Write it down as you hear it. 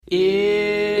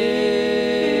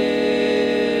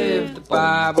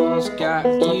Bible's got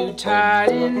you tied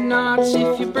in knots.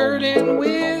 If you're burdened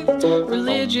with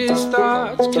religious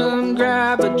thoughts, come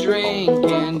grab a drink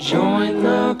and join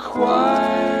the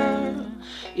choir.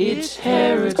 It's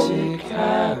Heretic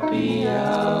Happy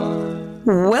Hour.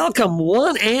 Welcome,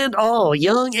 one and all,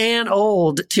 young and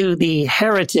old, to the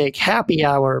Heretic Happy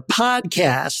Hour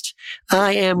podcast.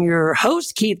 I am your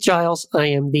host, Keith Giles. I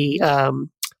am the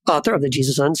author of the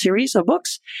Jesus On series of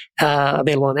books,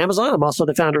 available on Amazon. I'm also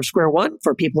the founder of Square One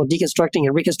for people deconstructing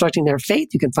and reconstructing their faith.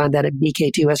 You can find that at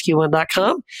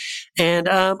bk2sq1.com. And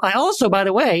I also, by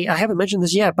the way, I haven't mentioned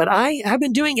this yet, but I have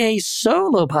been doing a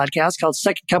solo podcast called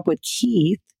Second Cup with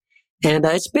Keith. And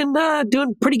it's been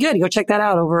doing pretty good. Go check that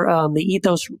out over the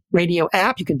Ethos Radio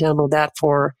app. You can download that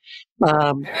for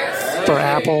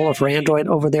Apple or for Android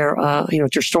over there, at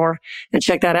your store, and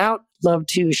check that out. Love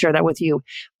to share that with you.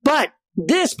 But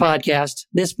this podcast,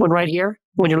 this one right here,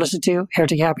 when you're listening to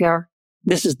Heretic Happy Hour,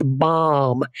 this is the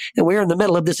bomb. And we're in the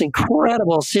middle of this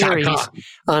incredible series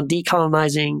on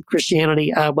decolonizing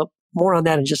Christianity. But more on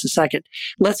that in just a second.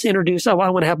 Let's introduce, I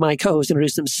want to have my co-hosts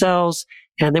introduce themselves,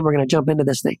 and then we're going to jump into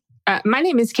this thing. My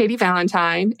name is Katie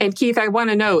Valentine. And Keith, I want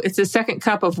to know, it's the second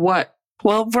cup of what?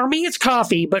 Well, for me, it's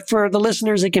coffee, but for the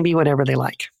listeners, it can be whatever they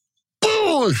like.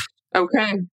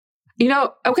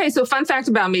 Okay. So fun fact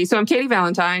about me. So I'm Katie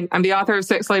Valentine. I'm the author of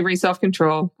Sex, Slavery,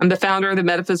 Self-Control. I'm the founder of the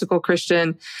Metaphysical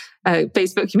Christian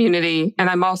Facebook community, and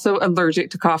I'm also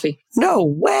allergic to coffee. No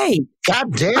way.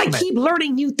 God damn it. I keep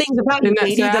learning new things about you,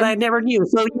 Katie, that I never knew.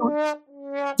 So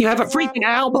you have a freaking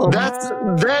album.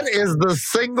 That is the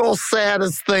single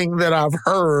saddest thing that I've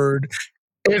heard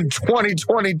in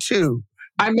 2022.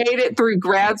 I made it through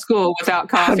grad school without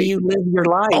coffee. How do you live your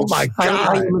life? Oh my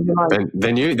God.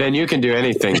 Then you can do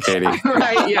anything, Katie.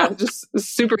 Right, yeah, just a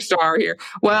superstar here.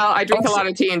 Well, I drink a lot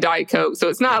of tea and Diet Coke, so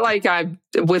it's not like I'm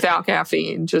without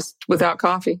caffeine, just without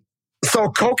coffee. So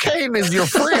cocaine is your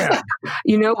friend.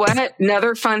 You know what?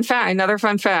 Another fun fact.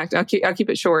 I'll keep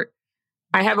it short.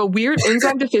 I have a weird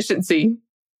enzyme deficiency.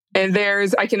 And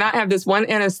I cannot have this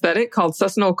one anesthetic called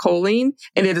succinylcholine,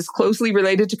 and it is closely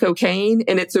related to cocaine,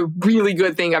 and it's a really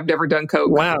good thing I've never done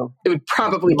coke. Wow. It would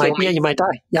probably kill me. Yeah, you might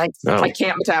die. Yikes. I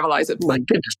can't metabolize it. My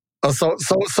goodness. So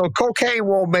cocaine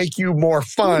won't make you more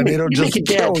fun. It'll just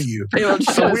kill you. It'll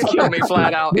just kill me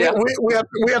flat out. Yeah.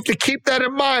 We have to keep that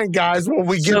in mind, guys, when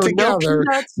we get together.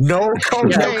 No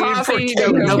cocaine no coffee, for Katie.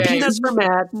 No peanuts for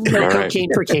Matt. No cocaine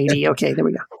for Katie. Okay, there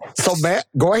we go. So Matt,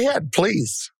 go ahead,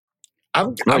 please.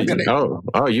 I'm gonna.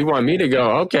 You want me to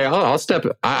go? Okay, I'll step.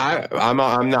 I'm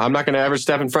not going to ever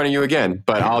step in front of you again,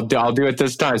 but I'll do it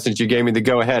this time since you gave me the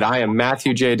go ahead. I am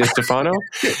Matthew J. DiStefano,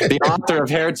 the author of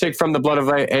Heretic from the Blood of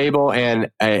Abel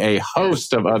and a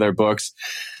host of other books.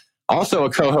 Also a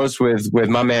co-host with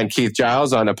my man Keith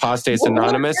Giles on Apostates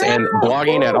Anonymous and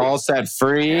blogging at All Set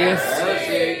Free.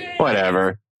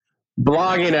 Whatever.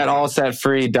 Blogging at All Set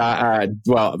Free, on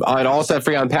All Set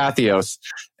Free on Patheos.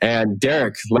 And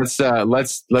Derek, let's have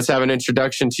an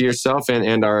introduction to yourself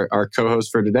and our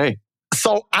co-host for today.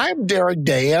 So I'm Derek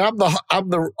Day, and I'm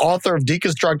the author of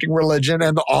Deconstructing Religion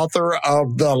and the author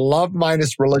of the Love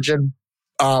Minus Religion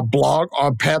blog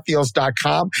on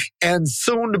Patheos.com, and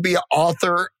soon to be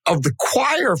author of the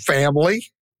Choir Family.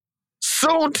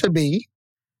 Soon to be.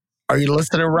 Are you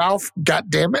listening, Ralph? God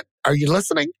damn it! Are you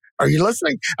listening? Are you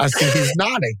listening? I see he's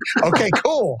nodding. Okay,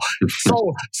 cool.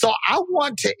 So I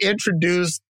want to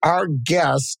introduce our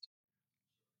guest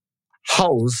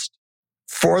host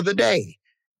for the day,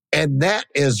 and that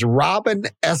is Robyn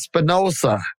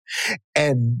Espinoza.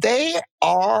 And they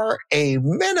are a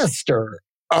minister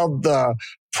of the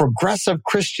progressive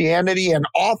Christianity and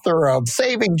author of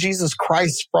Saving Jesus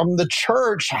Christ from the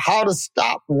Church, How to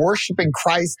Stop Worshiping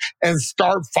Christ and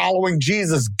Start Following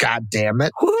Jesus. God damn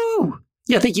it. Woo!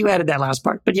 Yeah, I think you added that last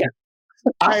part, but yeah.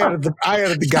 I added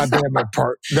the goddamn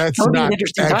part. That's not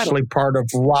actually part of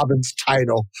Robyn's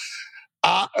title.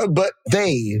 But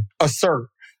they assert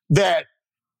that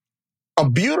a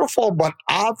beautiful but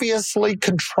obviously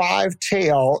contrived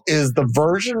tale is the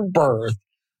virgin birth,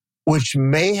 which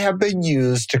may have been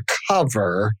used to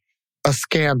cover a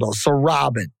scandal. So,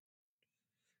 Robyn,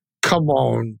 come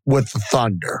on with the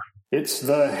thunder. It's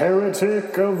the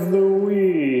Heretic of the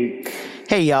Week.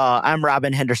 Hey, y'all. I'm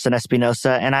Robyn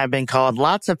Henderson-Espinoza, and I've been called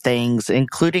lots of things,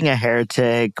 including a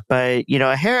heretic. But,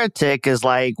 a heretic is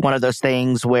like one of those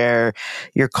things where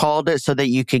you're called it so that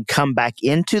you can come back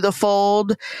into the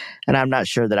fold. And I'm not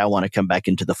sure that I want to come back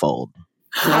into the fold.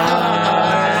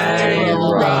 Hi,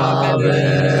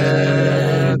 Robyn.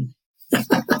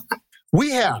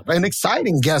 We have an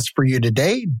exciting guest for you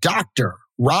today, Dr.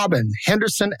 Robyn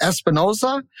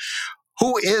Henderson-Espinoza,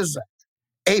 who is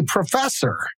a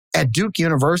professor at Duke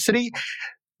University.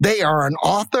 They are an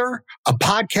author, a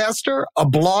podcaster, a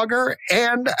blogger,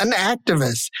 and an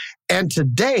activist. And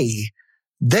today,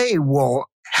 they will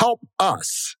help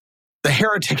us, the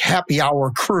Heretic Happy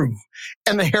Hour crew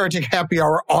and the Heretic Happy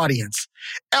Hour audience,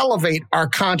 elevate our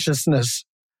consciousness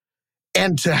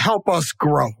and to help us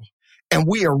grow. And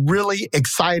we are really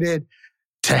excited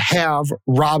to have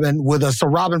Robyn with us. So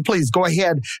Robyn, please go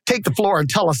ahead, take the floor and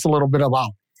tell us a little bit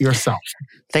about yourself.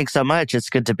 Thanks so much. It's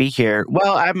good to be here.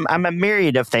 Well, I'm a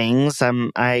myriad of things.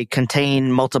 I contain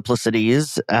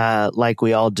multiplicities, like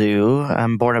we all do.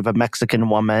 I'm born of a Mexican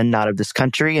woman, not of this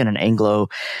country, and an Anglo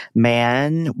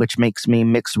man, which makes me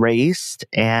mixed raced,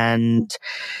 and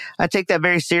I take that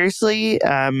very seriously.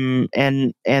 And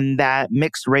that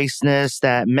mixed raceness,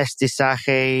 that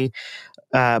mestizaje,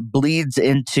 bleeds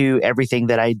into everything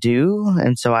that I do.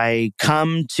 And so I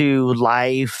come to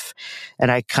life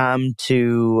and I come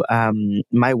to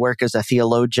my work as a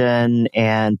theologian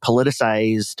and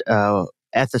politicized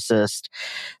ethicist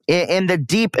in the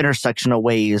deep intersectional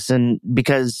ways. And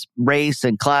because race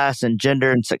and class and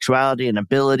gender and sexuality and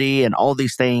ability and all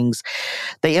these things,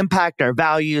 they impact our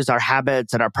values, our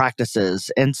habits, and our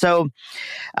practices. And so,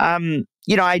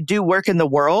 I do work in the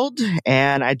world,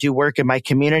 and I do work in my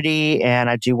community, and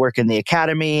I do work in the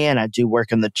academy, and I do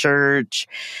work in the church.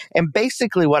 And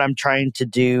basically what I'm trying to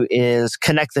do is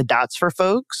connect the dots for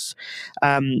folks.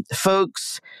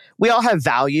 We all have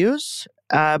values,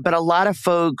 but a lot of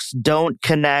folks don't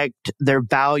connect their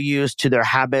values to their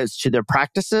habits, to their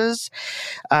practices,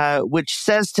 which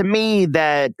says to me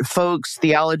that folks'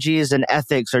 theologies and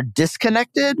ethics are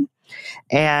disconnected.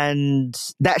 And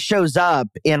that shows up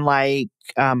in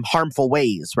harmful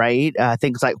ways, right?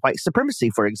 Things like white supremacy,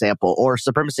 for example, or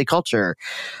supremacy culture,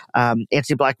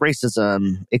 anti-Black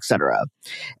racism, etc.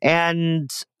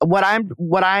 And what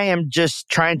I am just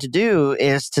trying to do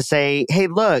is to say, hey,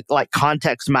 look,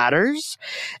 context matters,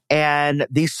 and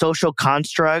these social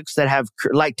constructs that have,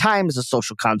 time is a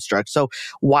social construct. So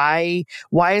why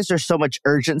is there so much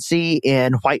urgency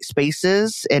in white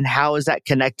spaces, and how is that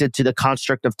connected to the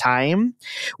construct of time?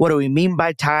 What do we mean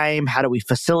by time? How do we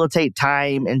facilitate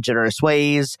time in generous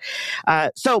ways?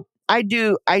 So I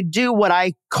do what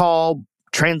I call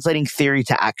translating theory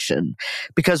to action,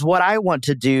 because what I want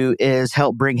to do is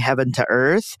help bring heaven to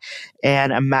earth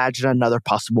and imagine another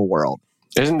possible world.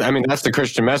 That's the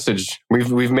Christian message.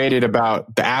 We've made it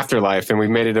about the afterlife, and we've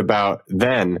made it about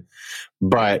then.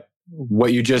 But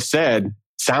what you just said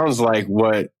sounds like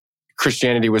what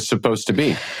Christianity was supposed to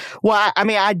be. Well,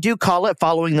 I do call it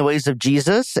following the ways of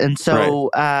Jesus. And so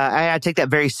I take that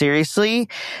very seriously.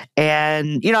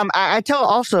 And, I tell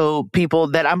also people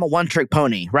that I'm a one-trick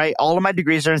pony, right? All of my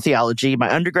degrees are in theology.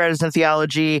 My undergrad is in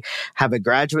theology, have a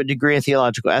graduate degree in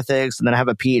theological ethics, and then I have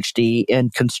a PhD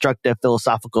in constructive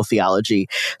philosophical theology.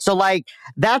 So,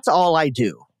 that's all I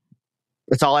do.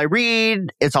 It's all I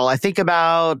read. It's all I think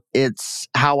about. It's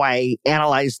how I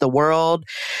analyze the world.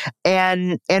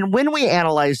 And when we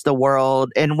analyze the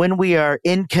world and when we are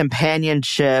in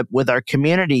companionship with our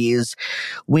communities,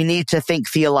 we need to think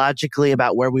theologically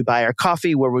about where we buy our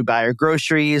coffee, where we buy our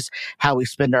groceries, how we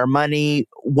spend our money,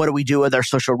 what do we do with our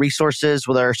social resources,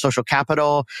 with our social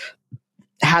capital,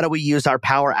 how do we use our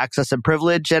power, access, and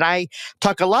privilege. And I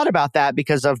talk a lot about that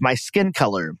because of my skin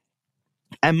color.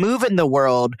 I move in the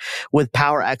world with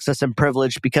power, access, and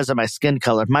privilege because of my skin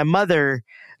color. My mother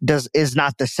is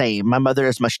not the same. My mother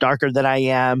is much darker than I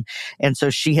am. And so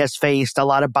she has faced a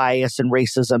lot of bias and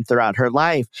racism throughout her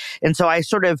life. And so I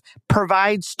sort of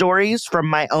provide stories from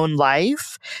my own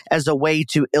life as a way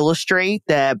to illustrate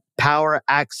that power,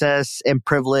 access, and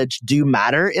privilege do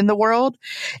matter in the world.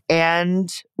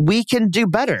 And we can do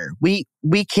better. We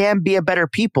can be a better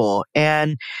people.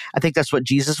 And I think that's what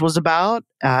Jesus was about.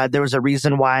 There was a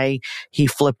reason why he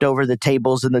flipped over the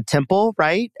tables in the temple,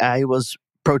 right? He was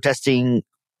protesting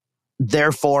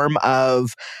their form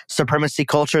of supremacy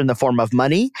culture in the form of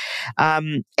money.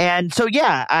 And so,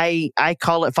 I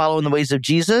call it following the ways of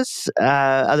Jesus.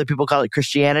 Other people call it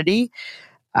Christianity.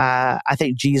 I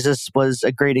think Jesus was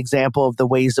a great example of the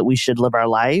ways that we should live our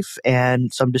life.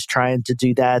 And so I'm just trying to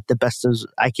do that the best as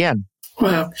I can.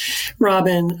 Wow.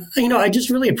 Robyn, I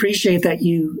just really appreciate that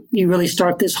you really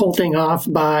start this whole thing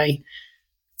off by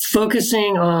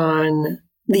focusing on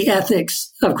the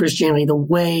ethics of Christianity, the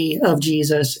way of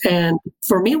Jesus. And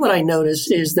for me, what I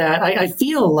notice is that I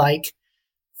feel like,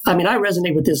 I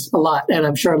resonate with this a lot, and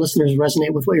I'm sure our listeners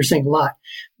resonate with what you're saying a lot,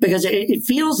 because it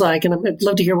feels like, and I'd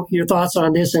love to hear your thoughts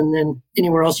on this and then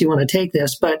anywhere else you want to take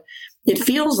this, but it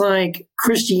feels like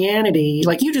Christianity,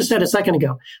 like you just said a second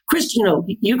ago,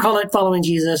 you call it following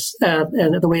Jesus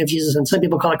and the way of Jesus, and some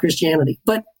people call it Christianity,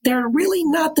 but they're really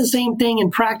not the same thing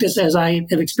in practice as I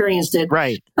have experienced it.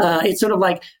 Right. It's sort of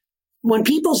like when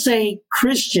people say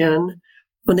Christian,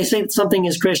 when they say that something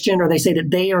is Christian or they say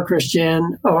that they are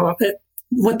Christian,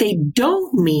 what they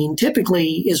don't mean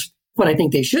typically is what I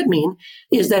think they should mean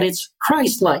is that it's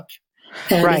Christ-like.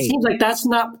 And It seems like that's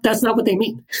not what they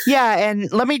mean. Yeah,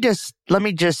 and let me just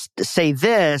say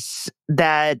this,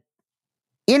 that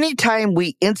anytime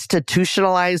we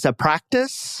institutionalize a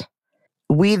practice,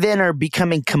 we then are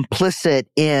becoming complicit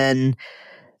in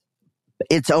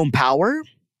its own power.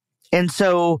 And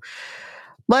so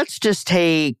let's just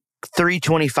take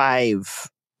 325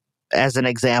 as an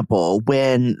example,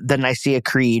 when the Nicaea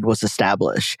Creed was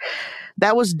established.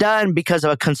 That was done because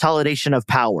of a consolidation of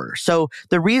power. So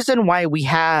the reason why we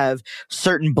have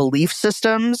certain belief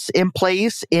systems in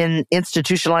place in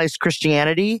institutionalized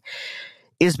Christianity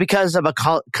is because of a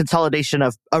consolidation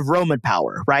of Roman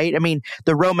power, right? I mean,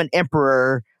 the Roman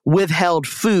emperor withheld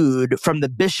food from the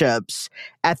bishops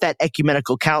at that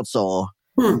ecumenical council,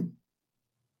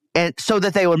 and so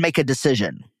that they would make a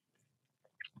decision.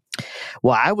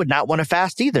 Well, I would not want to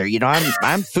fast either. You know,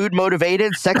 I'm food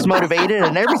motivated, sex motivated,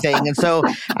 and everything. And so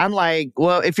I'm like,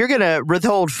 well, if you're going to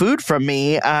withhold food from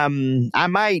me, I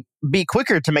might be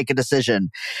quicker to make a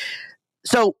decision.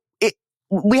 So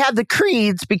we have the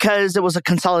creeds because it was a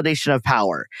consolidation of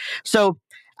power. So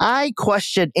I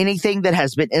question anything that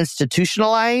has been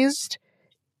institutionalized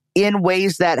in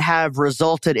ways that have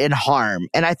resulted in harm.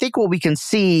 And I think what we can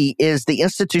see is the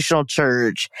institutional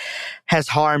church has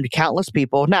harmed countless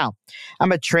people. Now,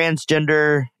 I'm a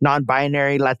transgender,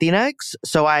 non-binary Latinx,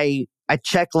 so I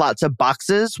check lots of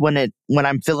boxes when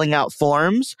I'm filling out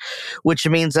forms, which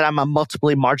means that I'm a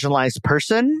multiply marginalized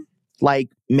person, like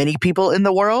many people in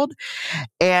the world.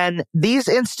 And these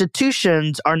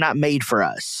institutions are not made for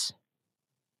us,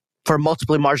 for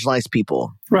multiply marginalized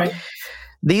people. Right.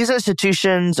 These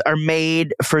institutions are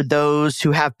made for those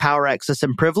who have power, access,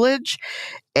 and privilege,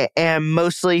 and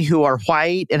mostly who are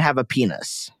white and have a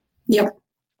penis. Yep.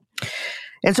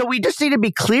 And so we just need to be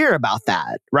clear about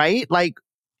that, right? Like,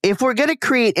 if we're going to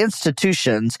create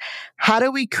institutions, how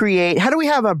do we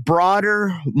have a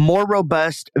broader, more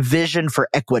robust vision for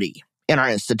equity in our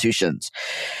institutions?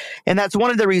 And that's one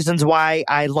of the reasons why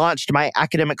I launched my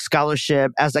academic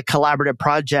scholarship as a collaborative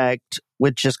project,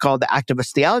 which is called the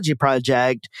Activist Theology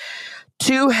Project,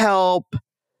 to help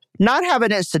not have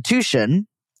an institution,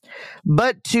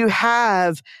 but to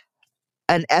have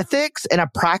an ethics and a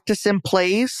practice in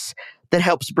place that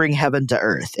helps bring heaven to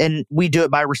earth. And we do it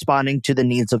by responding to the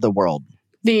needs of the world.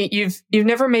 You've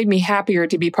never made me happier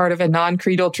to be part of a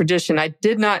non-creedal tradition. I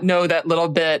did not know that little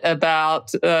bit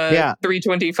about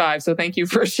 325. So thank you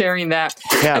for sharing that.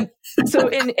 Yeah. So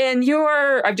in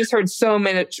your, I've just heard so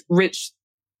many rich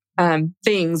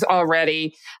things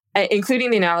already,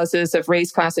 including the analysis of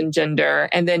race, class, and gender.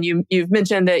 And then you've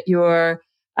mentioned that you're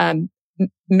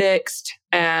mixed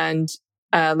and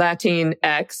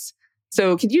Latinx.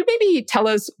 So could you maybe tell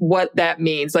us what that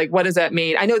means? Like, what does that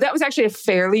mean? I know that was actually a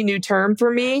fairly new term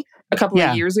for me a couple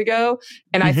of years ago.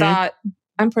 And I thought,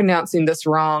 I'm pronouncing this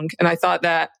wrong. And I thought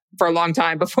that for a long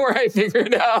time before I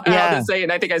figured out how to say it.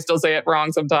 And I think I still say it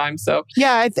wrong sometimes. So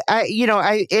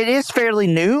it is fairly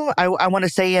new. I want to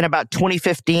say in about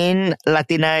 2015,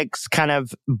 Latinx kind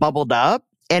of bubbled up.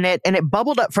 And it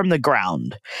bubbled up from the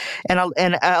ground. And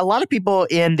a lot of people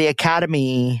in the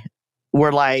academy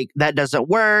were like, that doesn't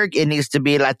work. It needs to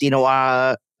be Latino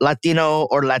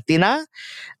or Latina.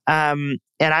 And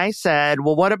I said,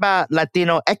 well, what about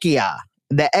Latino Equia?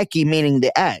 The Equi meaning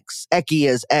the X. Equi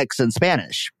is X in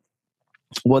Spanish.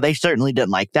 Well, they certainly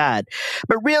didn't like that.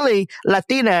 But really,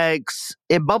 Latinx,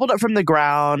 it bubbled up from the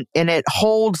ground and it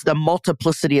holds the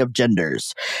multiplicity of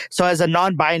genders. So as a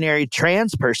non-binary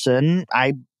trans person,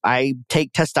 I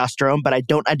take testosterone, but I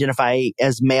don't identify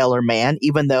as male or man,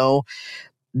 even though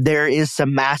there is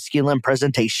some masculine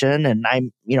presentation, and I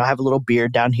have a little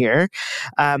beard down here.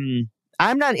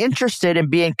 I'm not interested in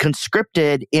being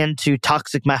conscripted into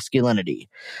toxic masculinity.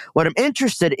 What I'm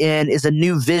interested in is a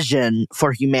new vision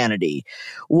for humanity.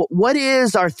 What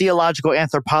is our theological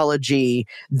anthropology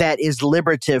that is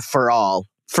liberative for all?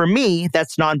 For me,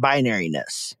 that's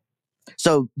non-binariness.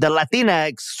 So the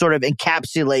Latinx sort of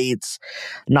encapsulates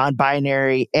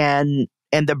non-binary and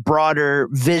the broader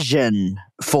vision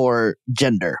for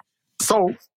gender.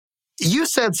 So you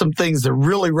said some things that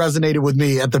really resonated with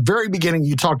me. At the very beginning,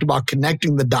 you talked about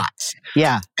connecting the dots.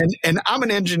 Yeah. And I'm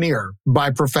an engineer by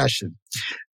profession.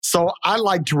 So I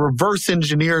like to reverse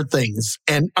engineer things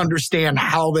and understand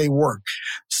how they work.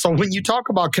 So when you talk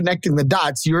about connecting the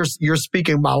dots, you're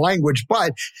speaking my language,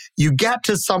 but you get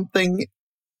to something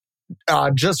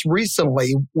just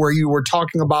recently where you were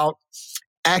talking about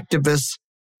activist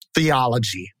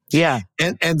theology. Yeah.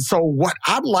 And so what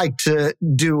I'd like to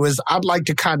do is I'd like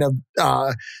to kind of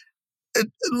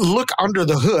look under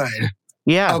the hood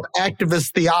of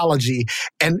activist theology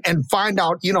and find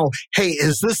out, hey,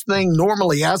 is this thing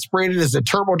normally aspirated? Is it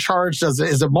turbocharged?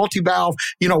 Is it multi-valve?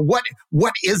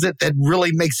 What is it that really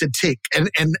makes it tick? And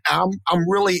I'm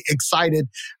really excited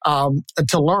to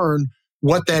learn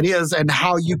what that is and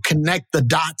how you connect the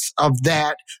dots of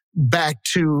that back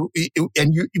to,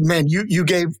 and you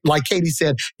gave, like Katie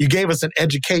said, you gave us an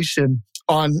education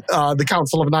on the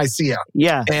Council of Nicaea.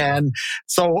 Yeah. And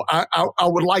so I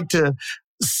would like to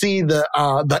see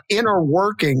the inner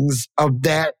workings of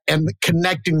that and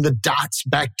connecting the dots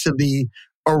back to the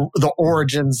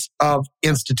origins of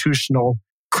institutional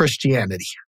Christianity.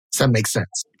 Does that make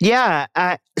sense? Yeah.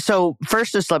 So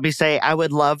first, just let me say, I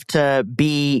would love to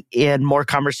be in more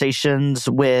conversations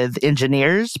with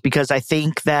engineers because I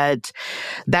think that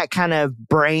kind of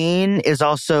brain is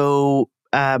also,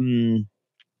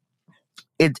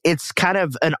 it's kind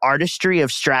of an artistry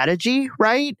of strategy,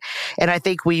 right? And I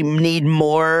think we need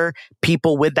more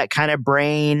people with that kind of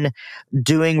brain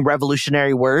doing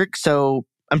revolutionary work. So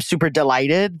I'm super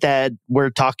delighted that we're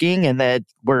talking and that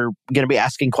we're going to be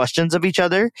asking questions of each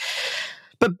other.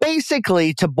 But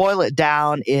basically, to boil it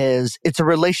down it's a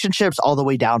relationships all the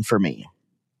way down for me.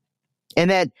 And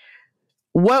that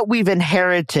what we've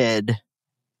inherited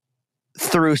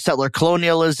through settler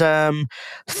colonialism,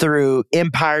 through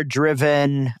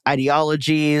empire-driven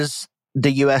ideologies,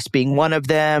 the U.S. being one of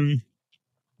them,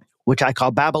 which I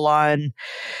call Babylon,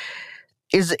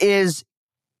 is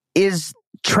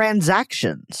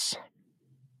transactions,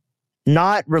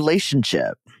 not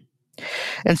relationship.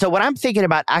 And so when I'm thinking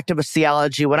about activist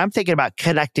theology, when I'm thinking about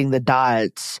connecting the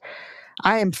dots,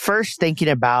 I am first thinking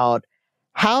about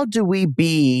how do we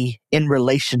be in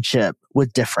relationship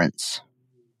with difference?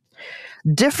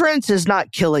 Difference is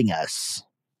not killing us.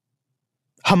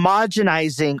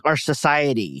 Homogenizing our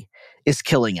society is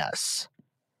killing us.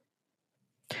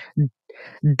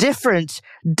 Difference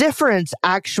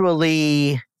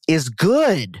actually is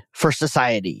good for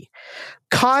society.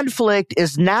 Conflict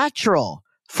is natural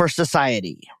for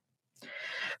society.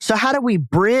 So how do we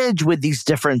bridge with these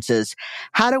differences?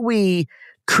 How do we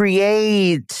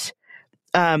create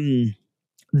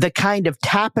the kind of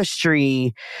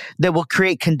tapestry that will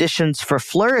create conditions for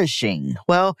flourishing?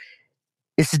 Well,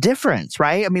 it's difference,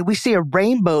 right? I mean, we see a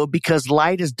rainbow because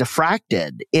light is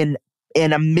diffracted in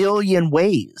a million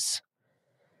ways.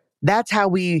 That's how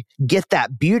we get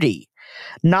that beauty,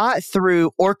 not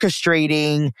through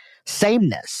orchestrating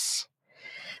sameness.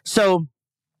 So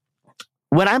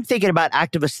when I'm thinking about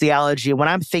activist theology, when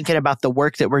I'm thinking about the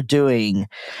work that we're doing,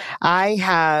 I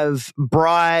have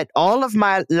brought all of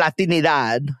my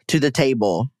Latinidad to the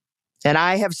table. And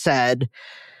I have said,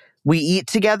 we eat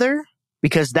together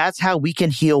because that's how we can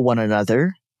heal one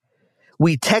another.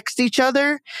 We text each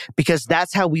other because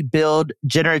that's how we build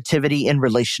generativity in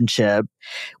relationship.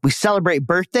 We celebrate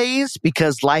birthdays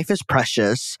because life is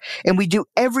precious. And we do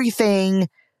everything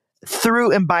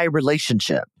through and by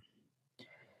relationship.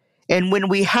 And when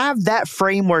we have that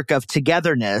framework of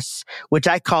togetherness, which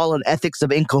I call an ethics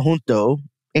of en conjunto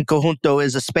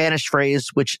is a Spanish phrase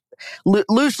which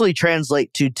loosely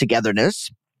translates to togetherness.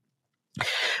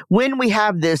 When we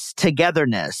have this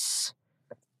togetherness,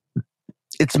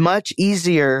 it's much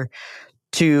easier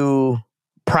to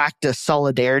practice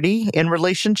solidarity in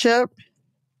relationship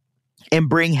and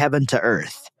bring heaven to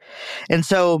earth. And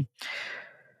so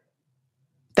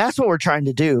that's what we're trying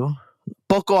to do.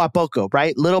 Poco a poco,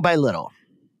 right? Little by little,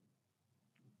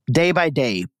 day by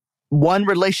day, one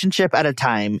relationship at a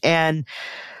time. And,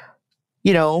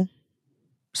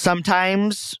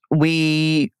 sometimes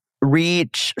we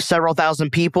reach several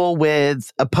thousand people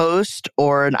with a post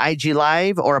or an IG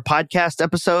Live or a podcast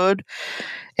episode.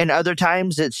 And other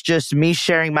times it's just me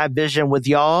sharing my vision with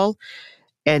y'all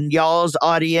and y'all's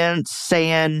audience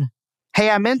saying, hey,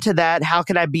 I'm into that. How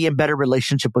can I be in better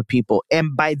relationship with people?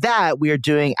 And by that, we are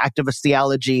doing activist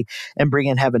theology and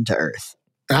bringing heaven to earth.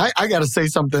 I got to say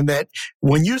something that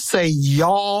when you say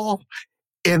y'all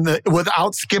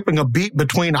without skipping a beat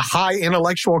between a high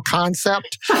intellectual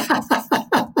concept,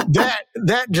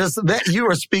 that you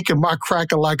are speaking my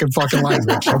crack-a-lackin' fucking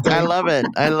language. Okay? I love it.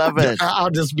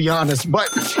 I'll just be honest. But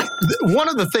one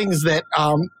of the things that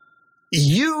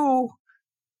you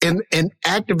in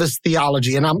activist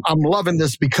theology, and I'm loving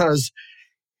this because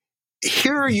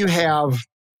here you have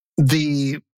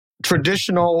the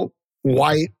traditional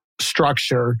white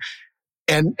structure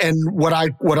and what I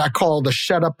call the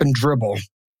shut up and dribble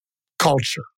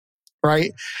culture,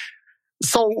 right?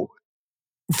 So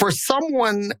for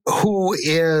someone who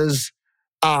is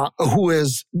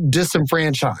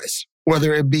disenfranchised,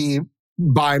 whether it be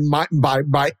by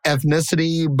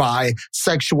ethnicity, by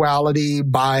sexuality,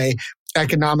 by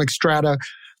economic strata,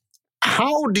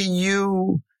 how do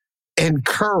you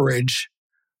encourage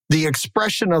the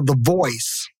expression of the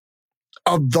voice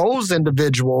of those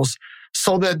individuals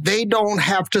so that they don't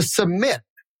have to submit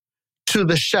to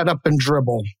the shut up and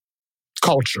dribble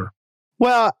culture?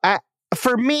 Well,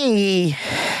 for me,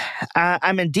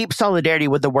 I'm in deep solidarity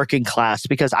with the working class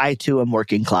because I too am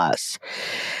working class.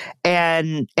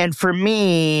 And for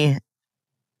me,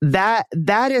 that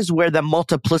is where the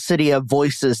multiplicity of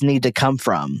voices need to come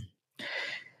from.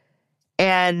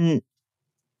 And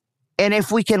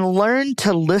if we can learn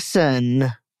to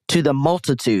listen to the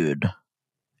multitude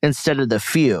instead of the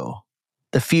few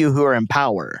who are in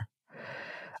power,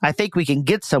 I think we can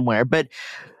get somewhere. But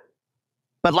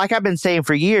like I've been saying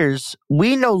for years,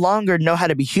 we no longer know how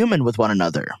to be human with one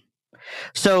another.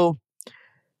 So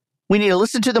we need to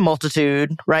listen to the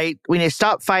multitude, right? We need to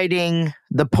stop fighting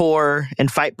the poor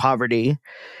and fight poverty.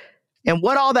 And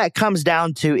what all that comes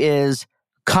down to is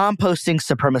composting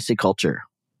supremacy culture.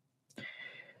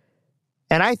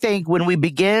 And I think when we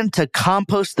begin to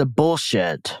compost the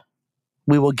bullshit,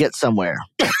 we will get somewhere.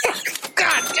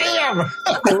 God damn!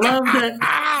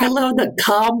 I love the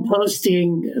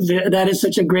composting. That is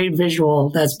such a great visual.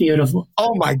 That's beautiful.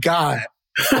 Oh my God.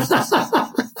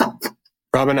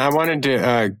 Robyn, I wanted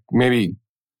to maybe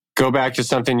go back to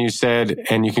something you said,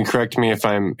 and you can correct me if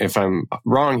I'm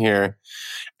wrong here.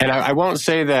 And I won't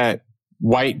say that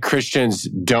white Christians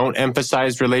don't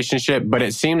emphasize relationship, but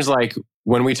it seems like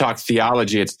when we talk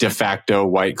theology, it's de facto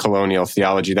white colonial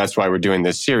theology. That's why we're doing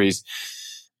this series.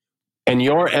 And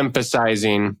you're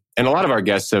emphasizing, and a lot of our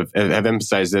guests have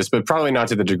emphasized this, but probably not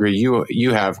to the degree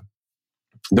you have,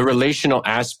 the relational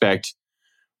aspect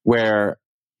where,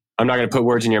 I'm not going to put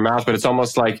words in your mouth, but it's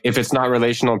almost like if it's not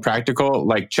relational and practical,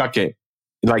 like chuck it.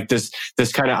 Like this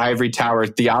kind of ivory tower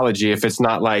theology, if it's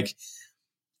not like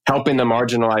helping the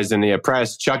marginalized and the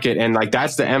oppressed, chuck it. And like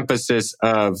that's the emphasis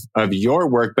of your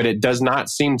work, but it does not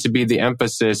seem to be the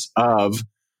emphasis of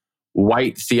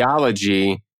white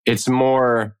theology. It's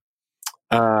more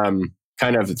kind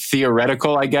of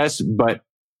theoretical, I guess, but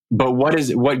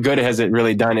what good has it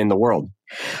really done in the world?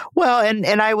 Well,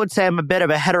 and I would say I'm a bit of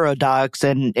a heterodox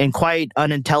and quite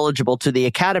unintelligible to the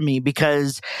academy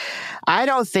because I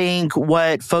don't think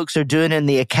what folks are doing in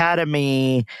the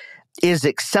academy is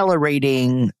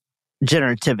accelerating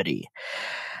generativity.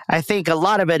 I think a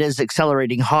lot of it is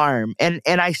accelerating harm. And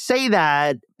I say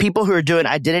that people who are doing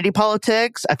identity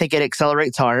politics, I think it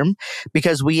accelerates harm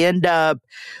because we end up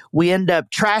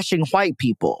trashing white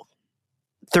people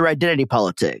through identity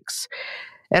politics.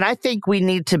 And I think we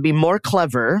need to be more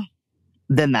clever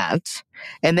than that.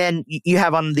 And then you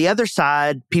have on the other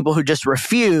side, people who just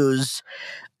refuse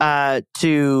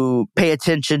to pay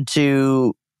attention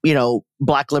to,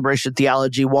 Black liberation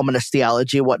theology, womanist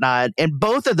theology, and whatnot. And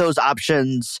both of those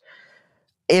options,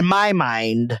 in my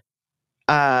mind,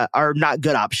 are not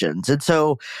good options. And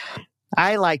so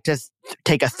I like to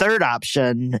take a third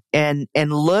option and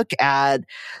look at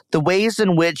the ways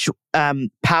in which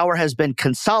power has been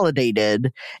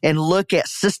consolidated and look at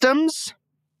systems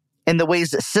and the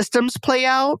ways that systems play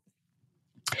out.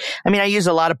 I mean, I use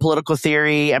a lot of political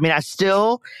theory. I mean, I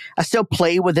still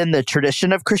play within the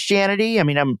tradition of Christianity. I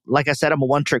mean, like I said, I'm a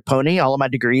one-trick pony. All of my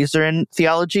degrees are in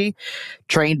theology,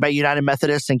 trained by United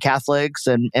Methodists and Catholics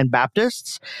and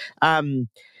Baptists. And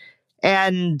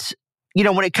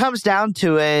when it comes down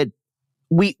to it,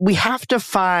 we have to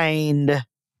find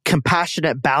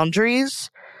compassionate boundaries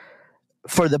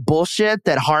for the bullshit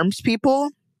that harms people,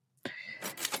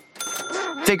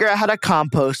 figure out how to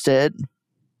compost it,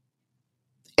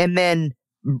 and then,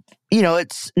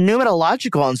 it's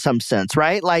pneumatological in some sense,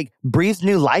 right? Like breathe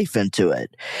new life into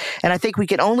it. And I think we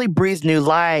can only breathe new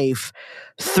life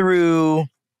through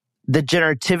the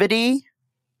generativity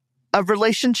of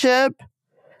relationship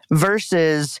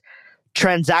versus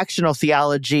transactional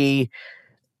theology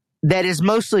that is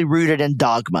mostly rooted in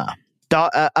dogma,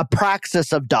 a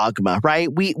praxis of dogma,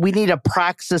 right? We need a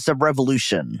praxis of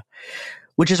revolution,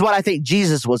 which is what I think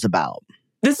Jesus was about.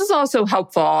 This is also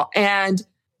helpful. And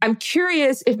I'm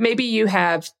curious if maybe you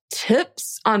have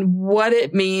tips on what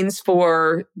it means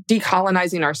for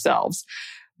decolonizing ourselves,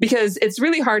 because it's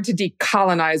really hard to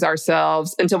decolonize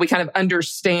ourselves until we kind of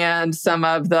understand some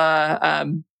of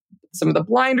the some of the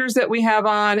blinders that we have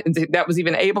on. And that was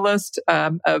even ableist,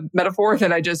 a metaphor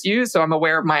that I just used. So I'm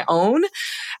aware of my own.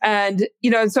 And,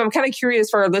 so I'm kind of curious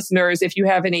for our listeners, if you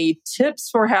have any tips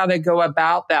for how to go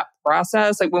about that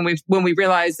process. Like when we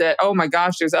realize that, oh my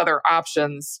gosh, there's other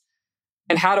options.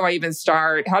 And how do I even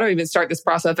start this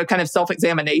process of kind of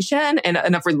self-examination and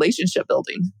of relationship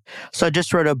building? So I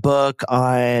just wrote a book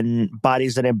on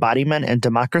bodies and embodiment and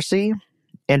democracy.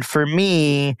 And for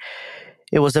me,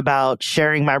 it was about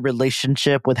sharing my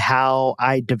relationship with how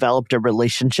I developed a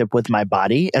relationship with my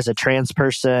body as a trans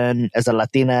person, as a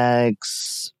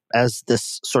Latinx, as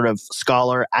this sort of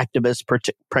scholar, activist,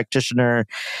 practitioner.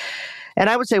 And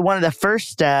I would say one of the first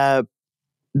steps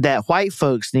that white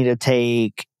folks need to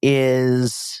take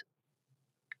is,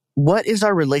 what is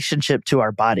our relationship to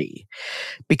our body?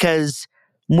 Because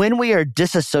when we are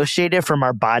disassociated from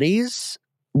our bodies,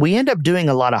 we end up doing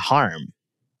a lot of harm.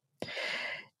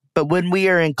 But when we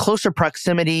are in closer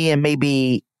proximity and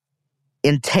maybe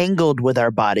entangled with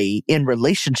our body, in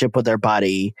relationship with our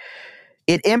body,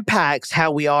 it impacts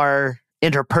how we are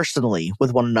interpersonally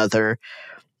with one another.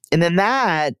 And then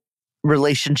that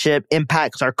relationship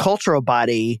impacts our cultural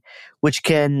body, which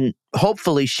can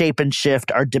hopefully shape and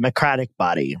shift our democratic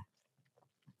body.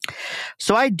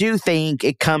 So I do think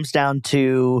it comes down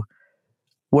to,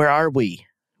 where are we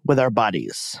with our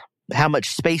bodies? How much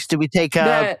space do we take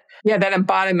up? That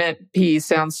embodiment piece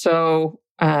sounds so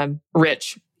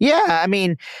rich. Yeah, I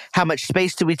mean, how much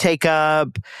space do we take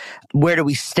up? Where do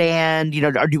we stand?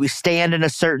 Or do we stand in a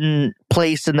certain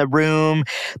place in the room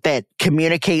that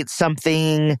communicates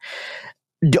something?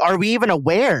 Are we even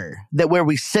aware that where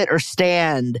we sit or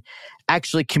stand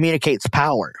actually communicates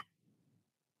power?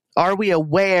 Are we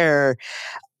aware?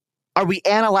 Are we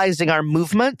analyzing our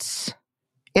movements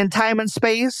in time and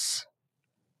space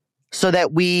so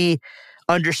that we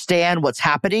understand what's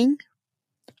happening?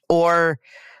 Or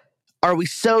are we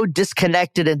so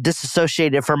disconnected and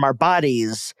disassociated from our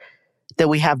bodies that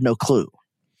we have no clue?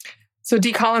 So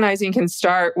decolonizing can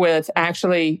start with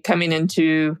actually coming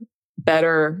into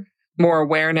better, more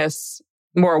aware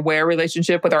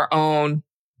relationship with our own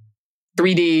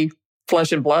 3D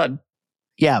flesh and blood.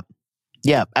 Yeah,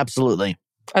 absolutely.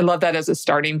 I love that as a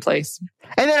starting place.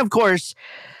 And then, of course,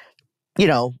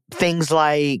 things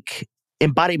like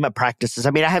embodiment practices.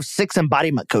 I mean, I have 6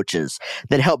 embodiment coaches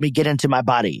that help me get into my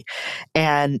body.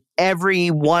 And every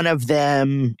one of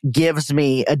them gives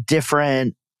me a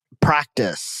different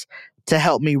practice to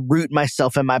help me root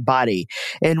myself in my body.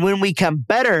 And when we come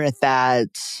better at that,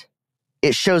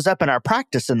 it shows up in our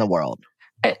practice in the world.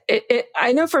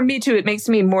 I know for me too, it makes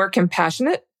me more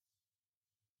compassionate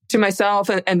to myself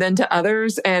and then to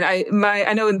others. And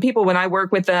I know in people, when I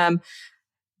work with them,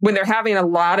 when they're having a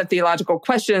lot of theological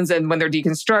questions and when they're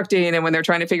deconstructing and when they're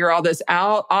trying to figure all this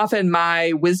out, often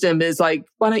my wisdom is like,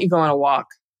 why don't you go on a walk?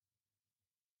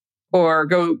 Or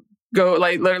go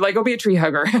be a tree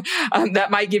hugger.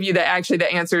 That might give you the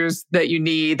answers that you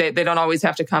need. They don't always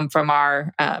have to come from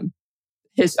our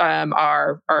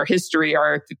history,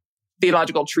 our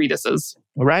theological treatises.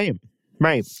 Right.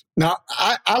 Now,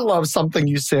 I love something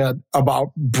you said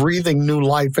about breathing new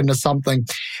life into something.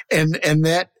 And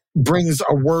that brings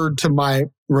a word to my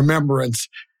remembrance: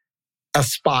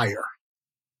 aspire,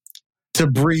 to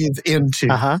breathe into.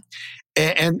 Uh-huh.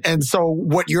 And so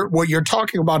what you're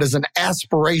talking about is an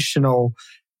aspirational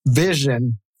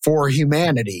vision for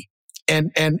humanity.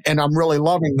 And I'm really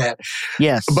loving that.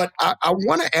 Yes. But I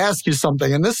want to ask you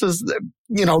something, and this is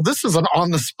an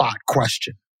on the spot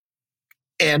question.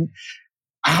 And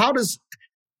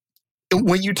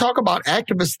when you talk about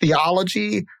activist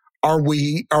theology, are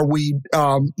we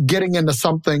getting into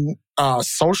something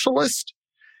socialist?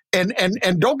 And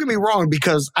don't get me wrong,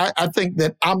 because I think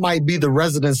that I might be the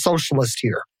resident socialist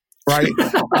here, right?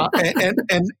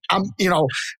 And I'm,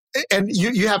 and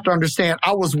you have to understand,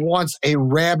 I was once a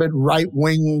rabid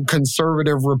right-wing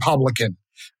conservative Republican,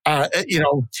 Oh,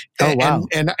 wow.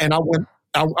 and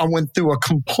I went through a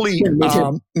complete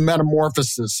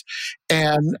metamorphosis.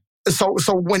 And so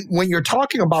when you're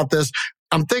talking about this,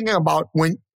 I'm thinking about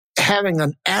when having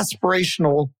an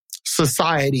aspirational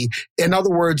society. In other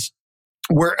words,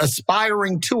 we're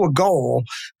aspiring to a goal,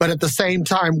 but at the same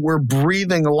time, we're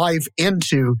breathing life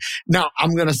into. Now,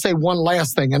 I'm going to say one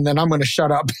last thing, and then I'm going to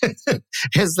shut up.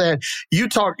 Is that you're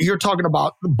talking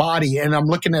about the body, and I'm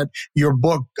looking at your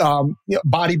book,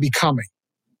 Body Becoming.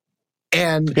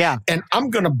 And I'm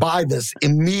going to buy this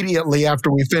immediately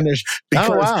after we finish,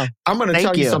 because I'm going to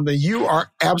tell you something. You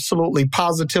are absolutely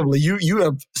positively, you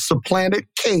have supplanted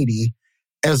Katie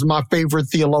as my favorite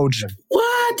theologian.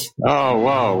 What? Oh,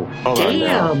 whoa. Hold on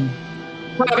now. Damn.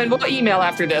 Robyn, we'll email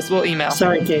after this. We'll email.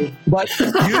 Sorry, Katie. But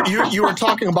you were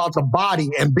talking about the body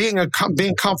and being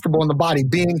comfortable in the body,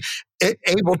 being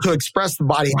able to express the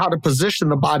body, how to position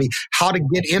the body, how to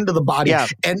get into the body. Yeah.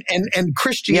 And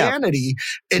Christianity,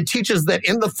 it teaches that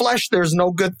in the flesh, there's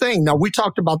no good thing. Now, we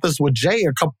talked about this with Jay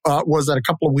a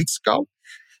couple of weeks ago,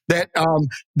 that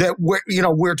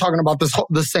we're talking about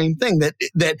the same thing, that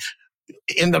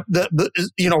in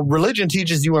the religion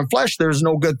teaches you in flesh, there's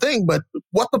no good thing, but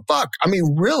what the fuck? I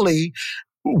mean, really,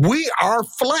 we are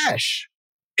flesh.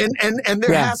 And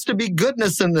there has to be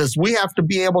goodness in this. We have to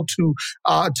be able to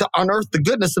unearth the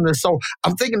goodness in this. So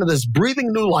I'm thinking of this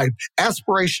breathing new life,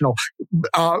 aspirational,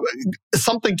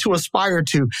 something to aspire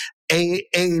to, a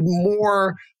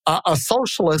more a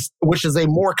socialist, which is a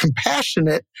more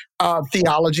compassionate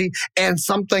theology, and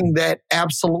something that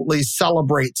absolutely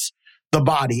celebrates the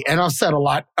body. And I've said a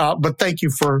lot, but thank you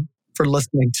for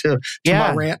listening to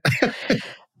my rant.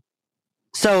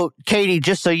 So, Katie,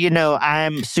 just so you know,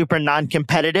 I'm super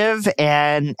non-competitive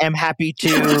and am happy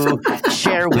to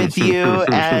share with you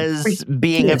as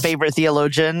being a favorite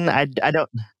theologian. I don't.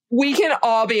 We can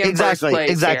all be in first place.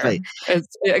 Exactly.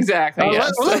 Exactly.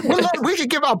 Yes. We can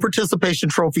give out participation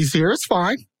trophies here. It's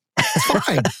fine. It's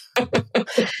fine.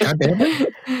 God damn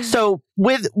it. So,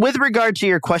 with regard to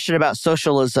your question about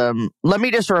socialism, let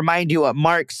me just remind you what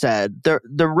Marx said.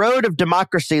 The road of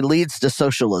democracy leads to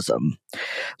socialism.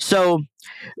 So,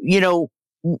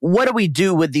 what do we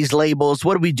do with these labels?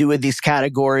 What do we do with these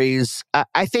categories?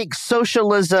 I think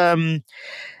socialism,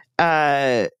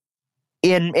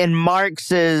 in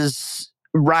Marx's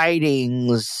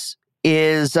writings,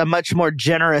 is a much more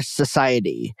generous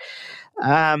society.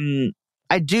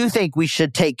 I do think we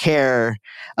should take care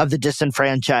of the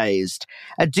disenfranchised.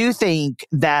 I do think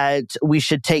that we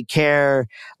should take care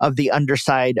of the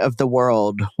underside of the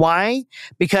world. Why?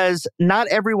 Because not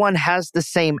everyone has the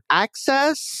same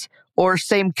access or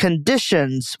same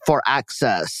conditions for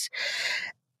access,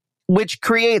 which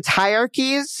creates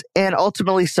hierarchies and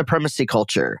ultimately supremacy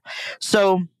culture.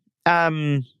 So,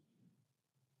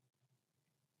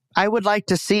 I would like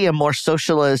to see a more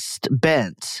socialist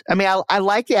bent. I mean, I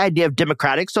like the idea of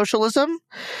democratic socialism.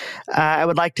 I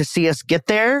would like to see us get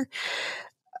there.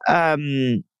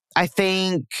 I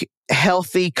think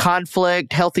healthy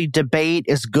conflict, healthy debate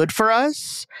is good for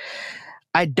us.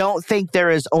 I don't think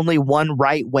there is only one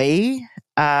right way.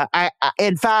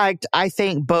 In fact, I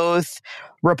think both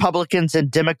Republicans and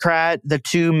Democrat, the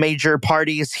two major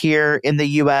parties here in the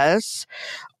U.S.,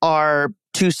 are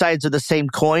two sides of the same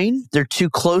coin. They're too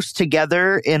close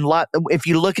together if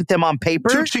you look at them on paper.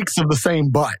 Two cheeks of the same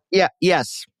butt. Yeah.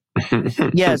 Yes.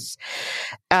 Yes.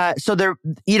 So they're,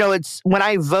 it's when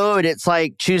I vote, it's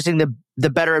like choosing the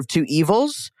better of two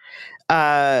evils.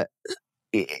 Like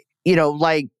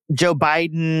Joe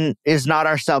Biden is not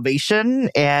our salvation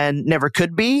and never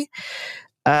could be.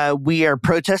 We are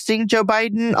protesting Joe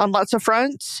Biden on lots of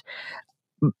fronts,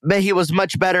 but he was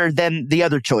much better than the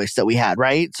other choice that we had,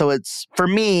 right? So it's, for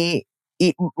me,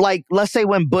 like, let's say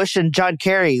when Bush and John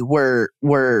Kerry were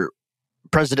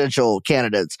presidential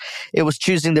candidates, it was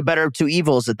choosing the better of two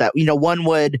evils at that. One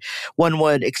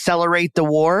would accelerate the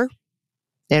war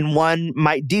and one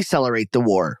might decelerate the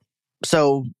war.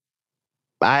 So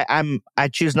I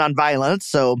choose nonviolence.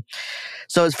 So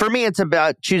for me, it's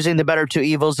about choosing the better of two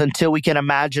evils until we can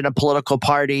imagine a political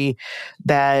party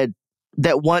that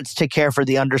wants to care for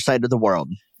the underside of the world.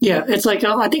 Yeah, it's like,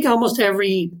 I think almost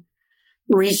every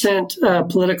recent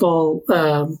political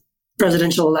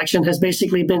presidential election has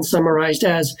basically been summarized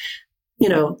as,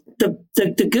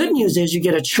 the good news is you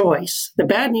get a choice. The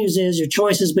bad news is your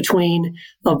choice is between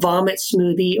a vomit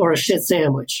smoothie or a shit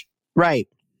sandwich. Right.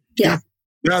 Yeah.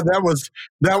 Yeah, that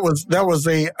was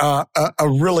a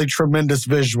really tremendous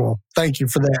visual. Thank you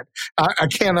for that. I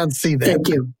can't unsee that. Thank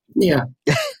you. Yeah.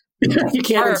 You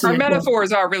can't. Our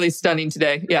metaphors are really stunning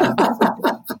today. Yeah.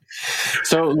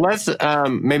 So let's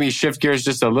maybe shift gears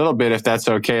just a little bit, if that's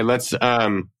okay. Let's.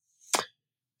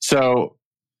 So,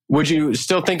 would you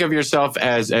still think of yourself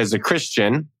as a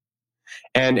Christian?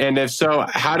 And if so,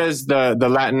 how does the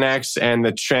Latinx and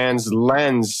the trans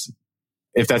lens,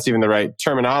 if that's even the right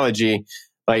terminology,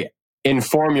 like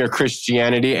inform your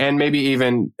Christianity and maybe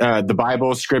even the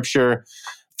Bible, Scripture,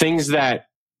 things that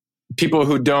people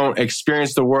who don't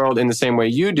experience the world in the same way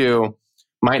you do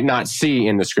might not see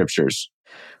in the Scriptures?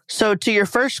 So to your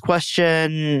first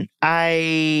question,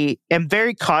 I am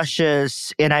very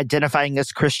cautious in identifying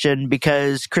as Christian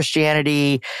because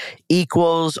Christianity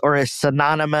equals or is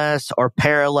synonymous or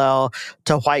parallel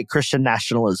to white Christian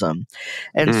nationalism.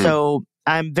 And so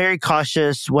I'm very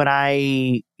cautious when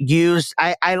I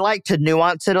like to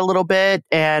nuance it a little bit,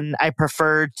 and I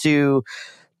prefer to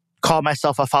call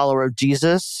myself a follower of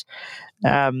Jesus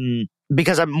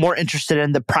because I'm more interested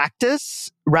in the practice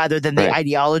rather than the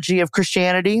ideology of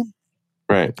Christianity.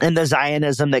 Right. And the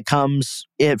Zionism that comes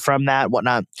from that,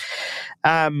 whatnot.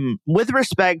 With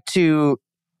respect to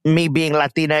me being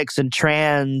Latinx and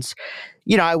trans,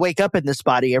 I wake up in this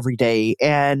body every day,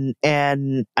 and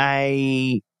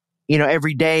I,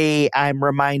 every day I'm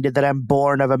reminded that I'm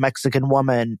born of a Mexican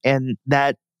woman, and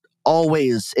that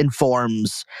always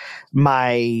informs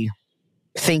my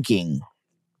thinking.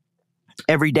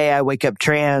 Every day I wake up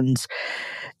trans,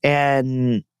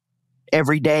 and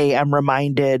every day I'm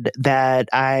reminded that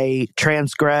I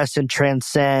transgress and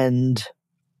transcend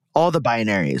all the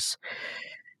binaries.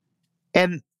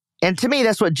 And to me,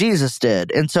 that's what Jesus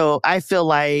did. And so I feel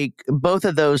like both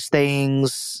of those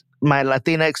things, my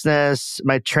Latinxness,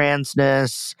 my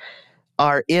transness,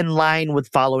 are in line with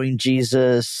following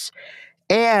Jesus.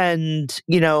 And,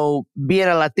 being a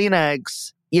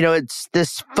Latinx, it's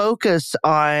this focus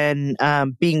on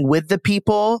being with the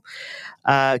people,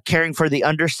 caring for the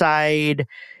underside.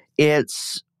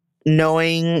 It's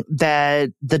knowing that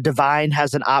the divine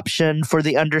has an option for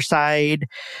the underside.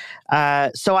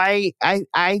 So I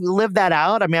live that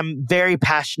out. I mean, I'm very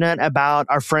passionate about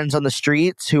our friends on the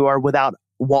streets who are without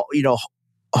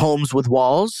homes with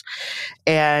walls,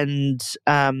 and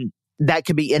that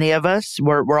could be any of us.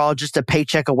 We're all just a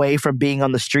paycheck away from being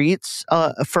on the streets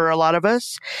for a lot of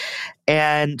us.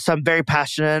 And so I'm very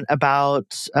passionate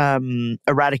about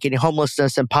eradicating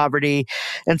homelessness and poverty.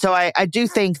 And so I do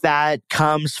think that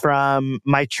comes from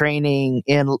my training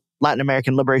in Latin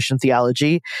American liberation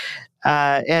theology.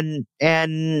 And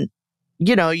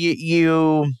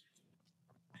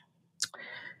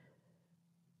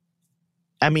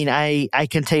I mean, I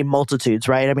contain multitudes,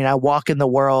 right? I mean, I walk in the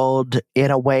world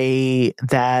in a way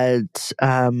that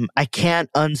I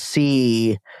can't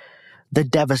unsee the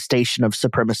devastation of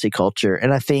supremacy culture.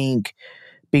 And I think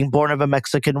being born of a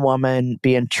Mexican woman,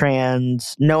 being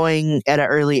trans, knowing at an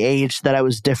early age that I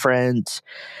was different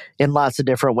in lots of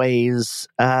different ways,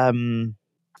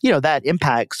 that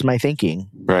impacts my thinking.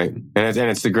 Right. And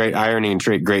it's the great irony and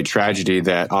great tragedy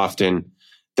that often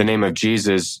the name of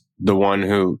Jesus, the one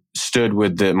who stood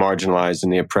with the marginalized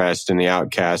and the oppressed and the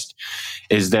outcast,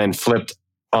 is then flipped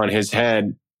on his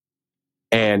head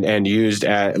and used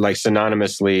like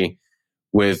synonymously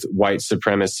with white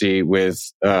supremacy,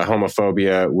 with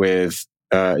homophobia, with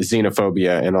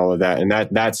xenophobia, and all of that. And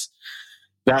that's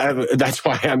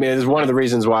why, I mean, it's one of the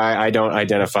reasons why I don't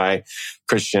identify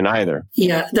Christian either.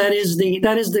 Yeah, that is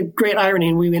the great irony.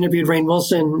 And we interviewed Rainn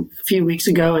Wilson a few weeks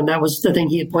ago, and that was the thing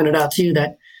he had pointed out too,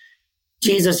 that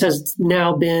Jesus has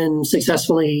now been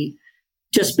successfully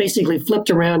just basically flipped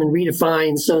around and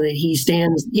redefined so that he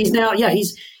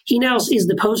now is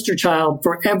the poster child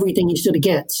for everything he stood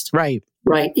against. Right.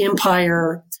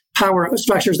 Empire, power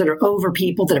structures that are over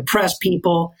people, that oppress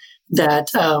people, that,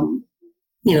 that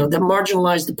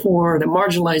marginalize the poor, that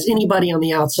marginalize anybody on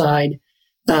the outside.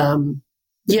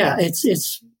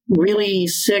 It's really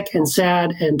sick and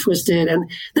sad and twisted. And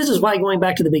this is why, going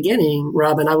back to the beginning,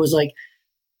 Robyn, I was like,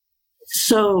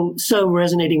 so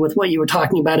resonating with what you were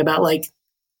talking about like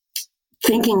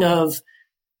thinking of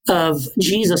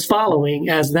Jesus following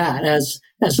as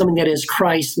something that is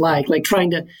Christ-like, like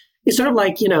trying to, it's sort of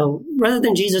like, rather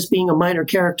than Jesus being a minor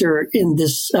character in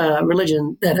this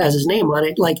religion that has his name on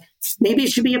it, like maybe it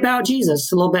should be about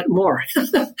Jesus a little bit more.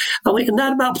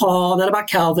 Not about Paul, not about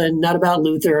Calvin, not about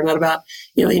Luther, not about,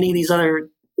 any of these other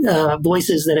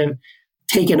voices that have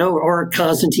taken over, or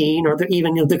Constantine, or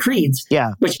even the creeds.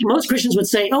 Yeah. Which most Christians would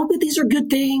say, oh, but these are good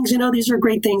things, these are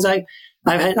great things. I've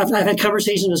had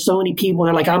conversations with so many people.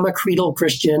 They're like, I'm a creedal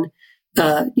Christian,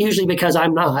 usually because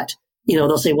I'm not.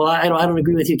 They'll say, well, I don't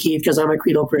agree with you, Keith, because I'm a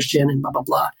creedal Christian, and blah blah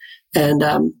blah. And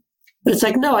but it's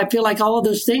like, no, I feel like all of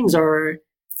those things are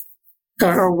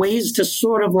ways to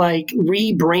sort of like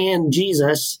rebrand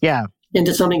Jesus,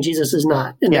 into something Jesus is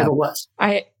not and never was.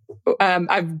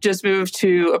 I've just moved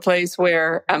to a place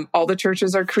where all the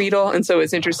churches are creedal. And so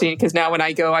it's interesting because now when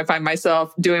I go, I find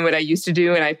myself doing what I used to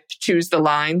do, and I choose the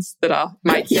lines that I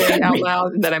might say out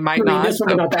loud and that I might not. So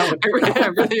I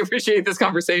really appreciate this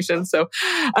conversation. So,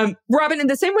 Robyn, in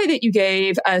the same way that you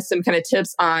gave us some kind of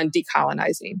tips on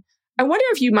decolonizing, I wonder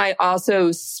if you might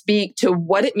also speak to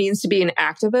what it means to be an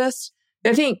activist.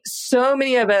 I think so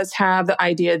many of us have the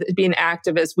idea that being an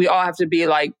activist, we all have to be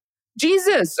like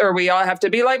Jesus, or we all have to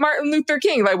be like Martin Luther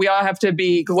King, like we all have to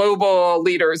be global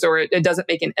leaders, or it doesn't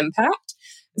make an impact.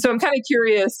 So I'm kind of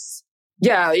curious.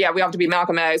 Yeah, we have to be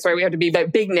Malcolm X, right? We have to be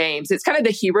big names. It's kind of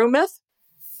the hero myth,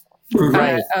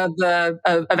 right,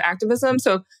 of activism.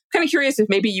 So kind of curious if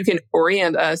maybe you can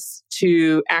orient us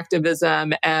to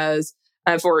activism as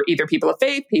for either people of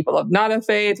faith, people of not of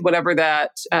faith, whatever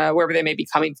that, wherever they may be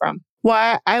coming from?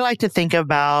 Well, I like to think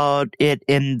about it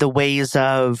in the ways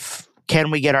of,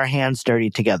 can we get our hands dirty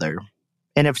together?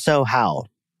 And if so, how?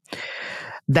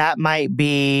 That might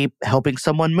be helping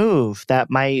someone move. That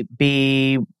might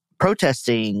be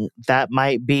protesting. That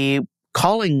might be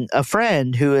calling a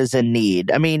friend who is in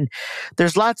need. I mean,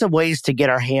 there's lots of ways to get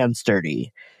our hands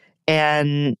dirty.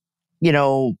 And, you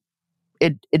know,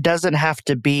 it doesn't have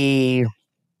to be,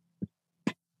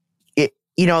 a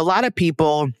lot of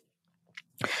people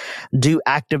do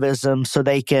activism so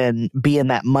they can be in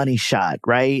that money shot,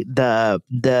 right? The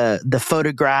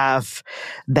photograph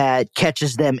that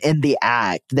catches them in the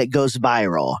act that goes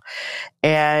viral.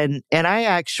 And I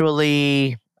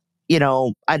actually,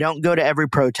 I don't go to every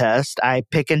protest. I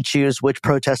pick and choose which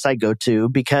protests I go to,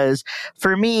 because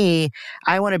for me,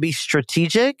 I want to be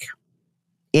strategic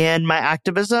in my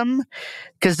activism,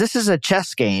 because this is a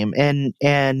chess game, and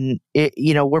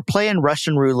we're playing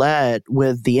Russian roulette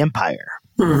with the empire.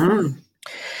 Mm-hmm.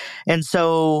 And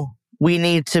so we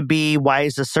need to be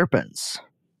wise as serpents.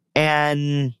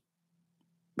 And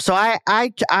so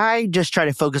I just try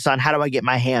to focus on, how do I get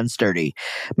my hands dirty?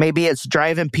 Maybe it's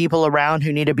driving people around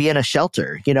who need to be in a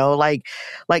shelter, like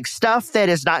stuff that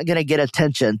is not going to get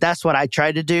attention. That's what I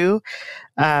try to do.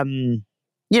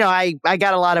 I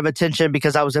got a lot of attention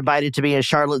because I was invited to be in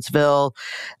Charlottesville.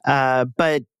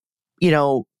 But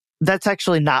that's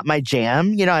actually not my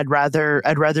jam. I'd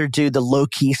rather do the low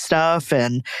key stuff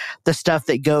and the stuff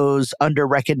that goes under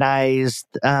recognized,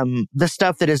 the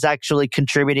stuff that is actually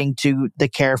contributing to the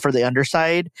care for the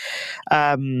underside.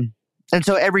 And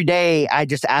so every day I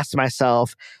just ask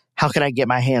myself, how can I get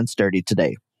my hands dirty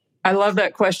today? I love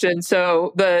that question.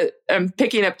 So I'm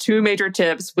picking up two major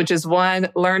tips, which is one,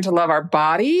 learn to love our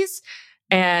bodies.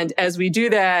 And as we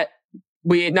do that,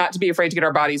 we not to be afraid to get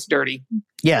our bodies dirty.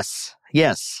 Yes.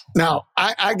 Now,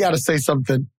 I got to say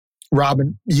something,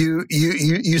 Robyn. You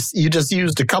just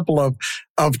used a couple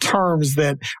of terms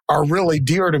that are really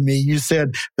dear to me. You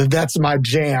said that that's my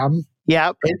jam.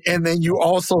 Yeah. And then you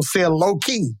also said low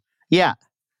key. Yeah.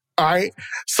 All right.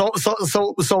 So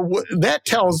that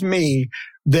tells me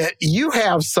that you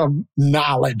have some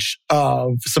knowledge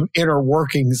of some inner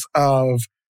workings of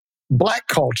Black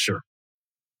culture,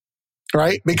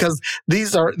 right? Because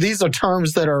these are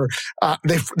terms that are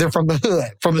they're from the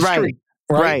hood, from the street,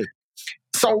 right?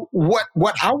 So what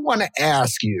I want to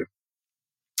ask you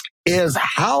is,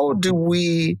 how do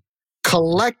we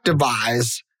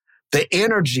collectivize the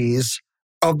energies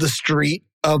of the street,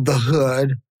 of the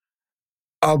hood,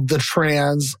 of the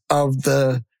trans, of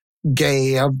the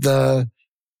gay, of the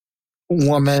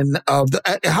woman, of the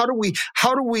how do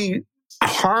we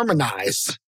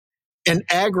harmonize and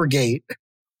aggregate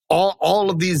all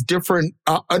of these different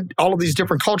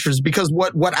cultures? Because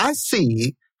what I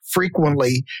see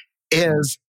frequently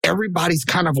is everybody's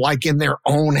kind of like in their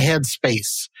own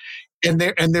headspace. And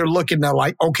they're looking at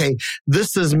like, okay,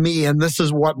 this is me and this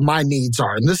is what my needs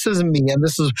are. And this is me and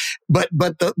this is, but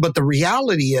the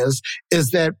reality is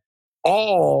that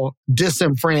all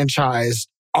disenfranchised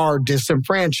are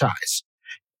disenfranchised.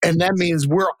 And that means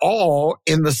we're all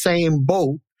in the same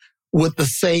boat with the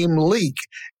same leak.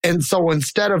 And so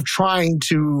instead of trying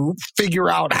to figure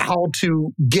out how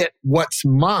to get what's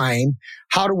mine,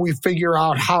 how do we figure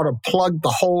out how to plug the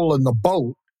hole in the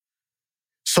boat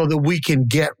so that we can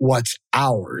get what's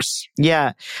ours?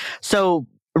 Yeah. So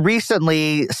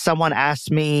recently someone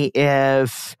asked me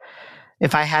if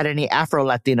I had any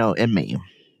Afro-Latino in me,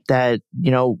 that,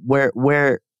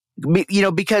 where,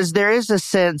 because there is a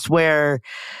sense where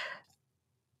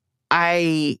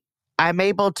I'm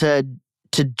able to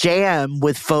jam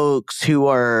with folks who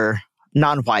are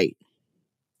non-white.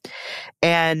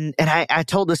 And I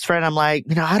told this friend, I'm like,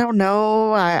 I don't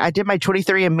know. I did my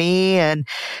 23andMe and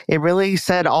it really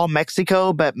said all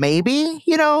Mexico, but maybe,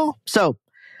 So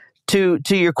to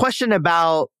your question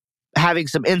about having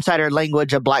some insider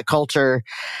language of Black culture,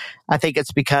 I think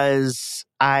it's because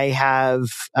I have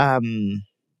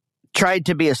tried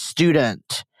to be a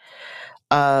student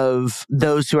of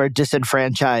those who are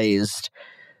disenfranchised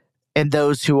and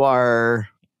those who are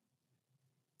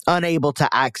unable to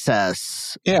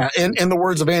access. Yeah. In the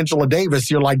words of Angela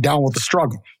Davis, you're like down with the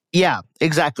struggle. Yeah,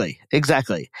 exactly.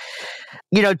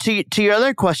 To your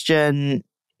other question,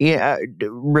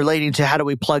 relating to how do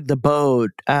we plug the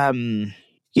boat,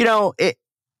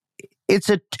 it's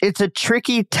a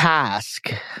tricky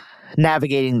task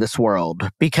navigating this world,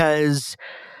 because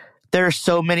there are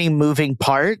so many moving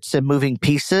parts and moving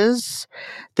pieces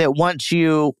that once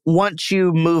you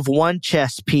move one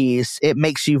chess piece, it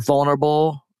makes you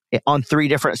vulnerable on three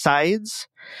different sides.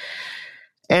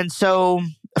 And so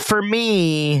for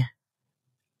me,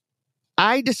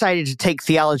 I decided to take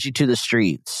theology to the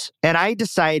streets. And I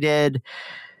decided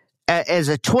as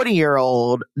a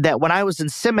 20-year-old that when I was in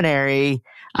seminary,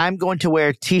 I'm going to wear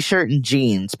a t-shirt and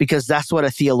jeans because that's what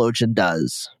a theologian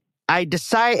does. I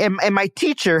decide, and my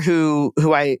teacher, who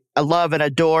I love and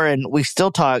adore, and we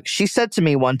still talk, she said to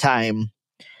me one time,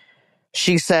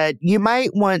 she said, you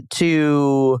might want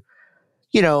to,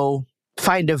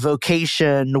 find a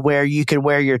vocation where you can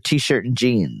wear your t-shirt and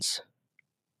jeans.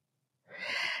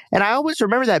 And I always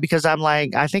remember that because I'm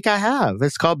like, I think I have.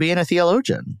 It's called being a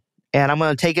theologian, and I'm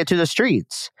going to take it to the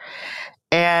streets.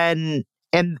 And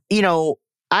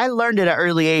I learned at an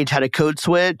early age how to code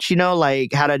switch,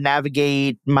 like how to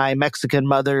navigate my Mexican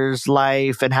mother's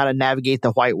life and how to navigate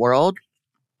the white world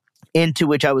into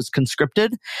which I was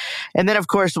conscripted. And then, of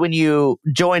course, when you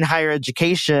join higher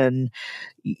education,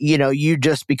 you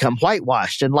just become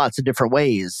whitewashed in lots of different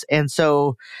ways. And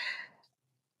so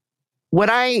when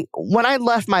I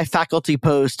left my faculty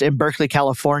post in Berkeley,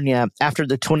 California after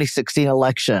the 2016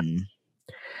 election,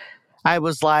 I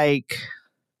was like,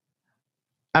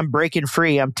 I'm breaking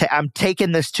free. I'm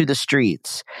taking this to the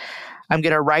streets. I'm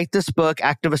going to write this book,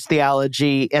 Activist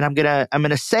Theology, and I'm going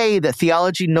to say that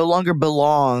theology no longer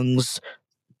belongs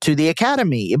to the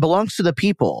academy. It belongs to the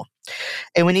people.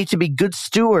 And we need to be good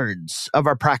stewards of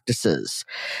our practices.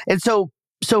 And so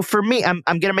for me, I'm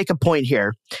going to make a point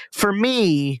here. For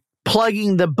me,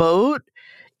 plugging the boat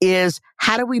is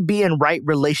how do we be in right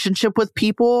relationship with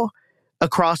people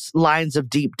across lines of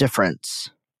deep difference?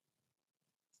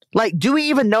 Like, do we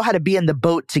even know how to be in the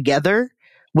boat together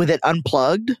with it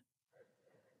unplugged?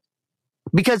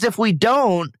 Because if we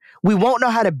don't, we won't know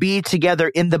how to be together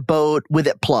in the boat with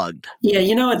it plugged. Yeah,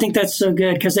 I think that's so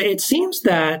good because it seems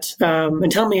that,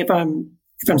 and tell me if I'm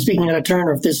speaking out of turn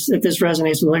or if this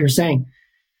resonates with what you're saying.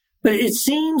 But it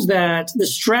seems that the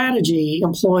strategy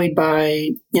employed by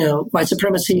white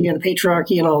supremacy and the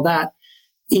patriarchy and all that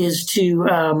is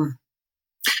to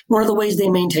one of the ways they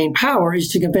maintain power is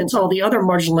to convince all the other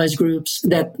marginalized groups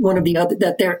that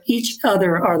they're each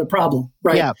other are the problem,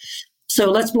 right? Yeah. So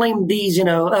let's blame these,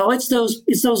 it's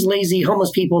those lazy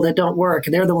homeless people that don't work.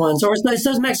 They're the ones, or it's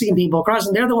those Mexican people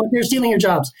crossing. They're the ones, they're stealing your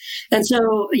jobs. And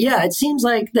so, yeah, it seems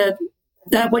like that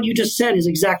what you just said is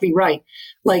exactly right.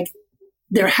 Like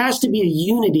there has to be a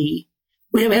unity.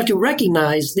 We have to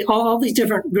recognize all these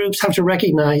different groups have to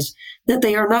recognize that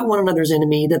they are not one another's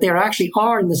enemy, that they actually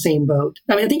are in the same boat.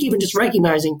 I mean, I think even just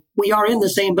recognizing we are in the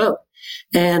same boat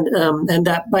and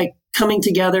that by coming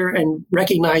together and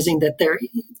recognizing that they're,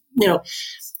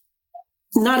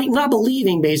 not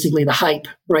believing basically the hype,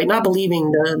 right? Not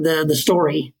believing the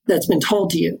story that's been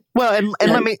told to you. Well, and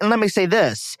let me say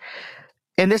this,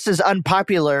 and this is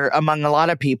unpopular among a lot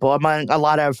of people, among a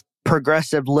lot of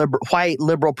progressive white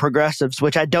liberal progressives,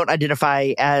 which I don't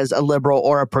identify as a liberal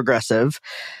or a progressive.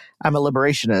 I'm a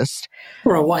liberationist.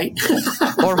 Or a white.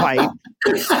 Or white.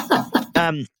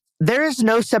 There is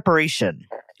no separation.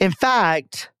 In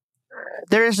fact,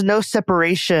 there is no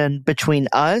separation between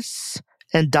us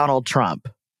and Donald Trump.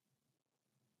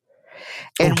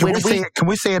 And can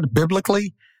we say it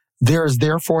biblically? There is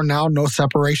therefore now no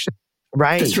separation.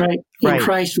 Right. That's right. In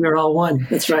Christ, we are all one.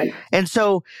 That's right. And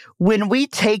so when we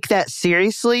take that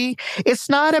seriously, it's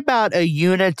not about a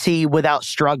unity without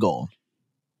struggle.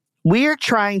 We are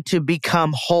trying to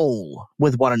become whole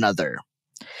with one another.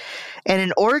 And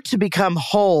in order to become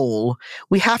whole,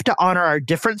 we have to honor our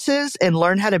differences and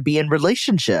learn how to be in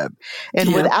relationship.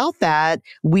 And without that,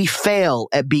 we fail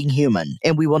at being human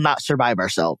and we will not survive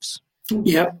ourselves.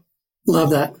 Yep.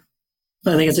 Love that.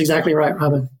 I think it's exactly right,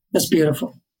 Robyn. That's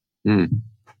beautiful. Mm.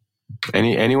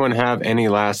 Anyone have any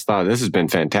last thought? This has been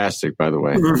fantastic, by the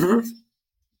way. Mm-hmm.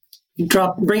 You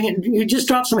just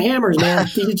dropped some hammers, man.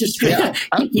 You just,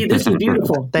 this is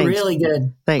beautiful. Thanks. Really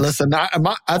good. Thanks. Listen, I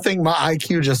think my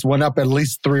IQ just went up at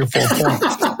least 3 or 4 points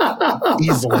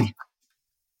easily.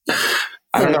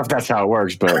 I don't know if that's how it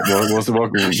works, but we'll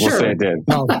say it did.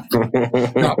 No,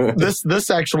 this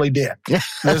actually did.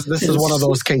 This is one of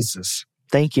those cases.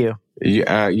 Thank you.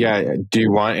 Yeah. Do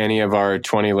you want any of our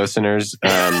 20 listeners?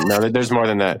 No, there's more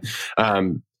than that.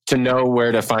 To know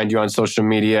where to find you on social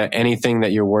media, anything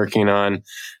that you're working on,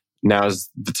 now's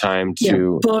the time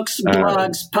to books,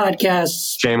 blogs,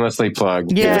 podcasts. Shamelessly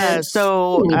plug. Yeah. Yes.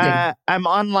 So I'm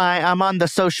online. I'm on the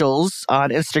socials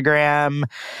on Instagram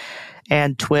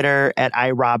and Twitter at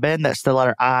iRobyn. That's the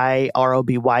letter I,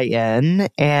 ROBYN.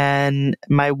 And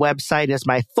my website is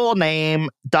my full name,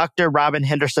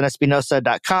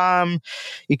 drrobynhenderson-espinoza.com.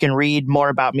 You can read more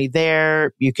about me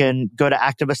there. You can go to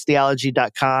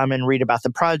activisttheology.com and read about the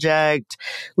project.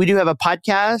 We do have a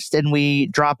podcast and we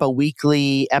drop a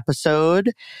weekly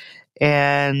episode.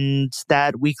 And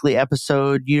that weekly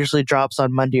episode usually drops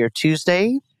on Monday or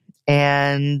Tuesday.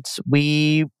 And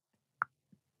we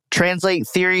translate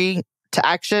theory to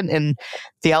action and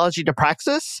theology to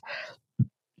praxis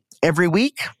every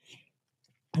week.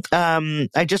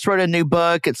 I just wrote a new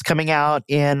book. It's coming out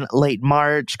in late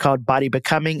March called Body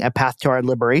Becoming, A Path to Our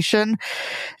Liberation.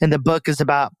 And the book is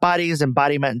about bodies,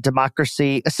 embodiment, and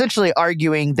democracy, essentially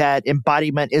arguing that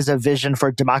embodiment is a vision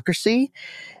for democracy.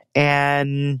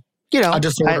 And, you know, I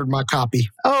just ordered my copy.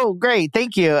 Oh, great.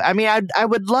 Thank you. I mean, I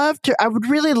would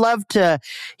really love to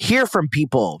hear from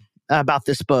people about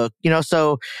this book, you know,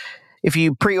 so if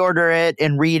you pre-order it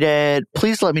and read it,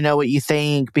 please let me know what you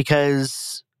think,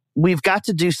 because we've got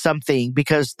to do something,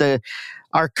 because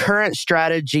our current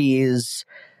strategies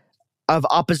of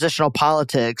oppositional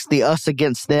politics, the us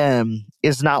against them,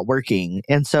 is not working.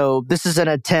 And so this is an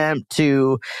attempt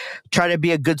to try to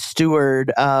be a good steward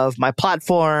of my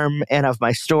platform and of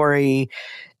my story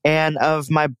and of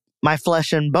my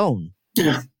flesh and bone.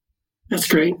 Yeah, that's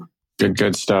great.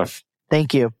 Good stuff.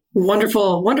 Thank you.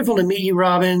 Wonderful to meet you,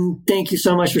 Robyn. Thank you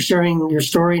so much for sharing your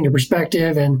story and your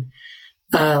perspective. And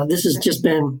this has just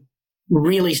been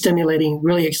really stimulating,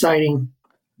 really exciting,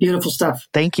 beautiful stuff.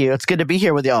 Thank you. It's good to be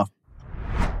here with y'all.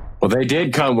 Well, they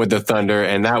did come with the thunder,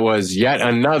 and that was yet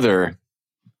another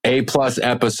A+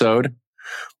 episode.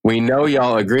 We know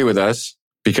y'all agree with us,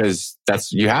 because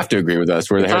you have to agree with us.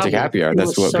 We're the Heretic Happy Hour.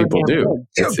 That's what people do.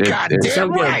 It's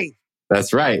goddamn right.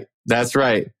 That's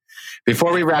right.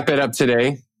 Before we wrap it up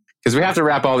today, because we have to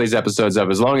wrap all these episodes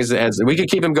up, as long as we could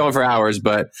keep them going for hours,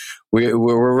 but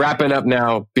we're wrapping up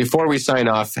now. Before we sign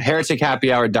off,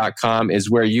 heretichappyhour.com is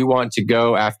where you want to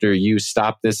go after you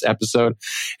stop this episode.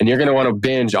 And you're going to want to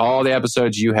binge all the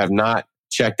episodes you have not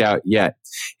checked out yet.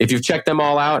 If you've checked them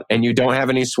all out and you don't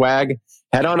have any swag,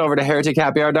 head on over to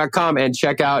heretichappyhour.com and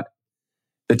check out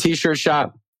the t-shirt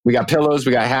shop. We got pillows,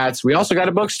 we got hats. We also got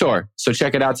a bookstore. So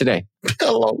check it out today.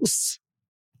 Pillows.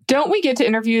 Don't we get to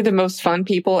interview the most fun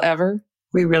people ever?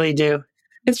 We really do.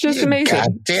 It's just amazing.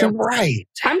 Goddamn right.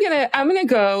 I'm gonna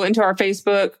go into our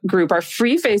Facebook group, our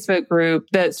free Facebook group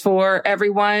that's for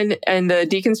everyone in the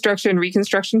deconstruction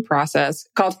reconstruction process,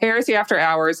 called Heresy After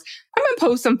Hours. I'm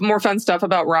gonna post some more fun stuff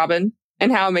about Robyn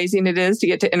and how amazing it is to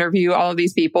get to interview all of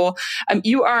these people.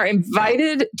 You are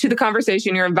invited to the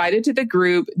conversation. You're invited to the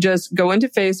group. Just go into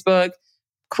Facebook,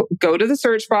 go to the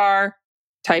search bar,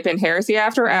 type in Heresy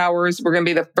After Hours. We're going to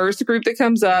be the first group that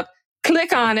comes up.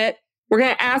 Click on it. We're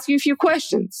going to ask you a few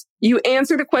questions. You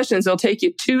answer the questions. It'll take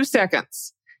you 2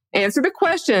 seconds. Answer the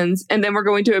questions, and then we're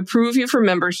going to approve you for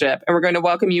membership, and we're going to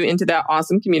welcome you into that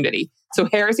awesome community. So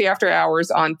Heresy After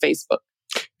Hours on Facebook.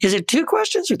 Is it 2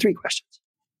 questions or 3 questions?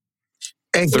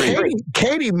 And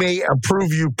Katie may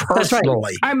approve you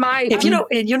personally. I might. If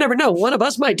you never know. One of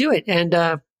us might do it, and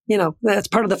that's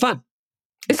part of the fun.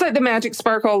 It's like the magic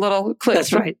sparkle little clip.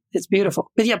 That's right. It's beautiful.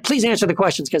 But yeah, please answer the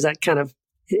questions, because that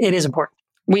it is important.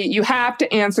 You have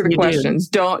to answer the questions.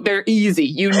 They're easy.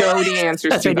 You know the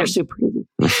answers That's to right. them. They're super easy.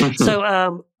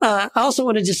 So I also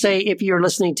wanted to say, if you're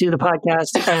listening to the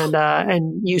podcast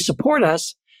and you support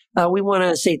us, we want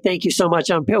to say thank you so much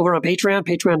over on Patreon,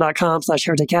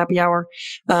 patreon.com/heretichappyhour.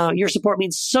 Your support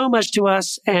means so much to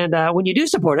us. And when you do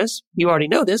support us, you already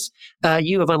know this,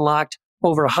 you have unlocked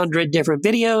over 100 different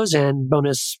videos and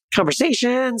bonus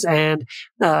conversations and,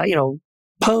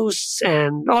 posts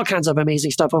and all kinds of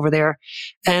amazing stuff over there.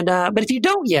 And, but if you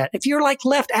don't yet, if you're like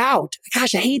left out,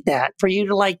 gosh, I hate that, for you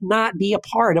to like not be a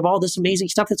part of all this amazing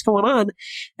stuff that's going on.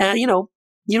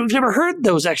 You've never heard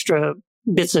those extra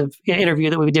bits of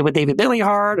interview that we did with David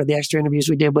Billyhart, or the extra interviews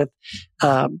we did with,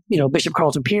 Bishop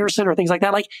Carlton Pearson, or things like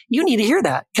that. Like, you need to hear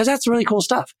that, because that's really cool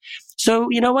stuff. So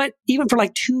you know what? Even for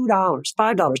like $2, $5,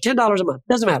 $10 a month,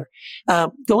 doesn't matter.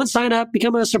 Go and sign up,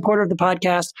 become a supporter of the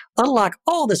podcast, unlock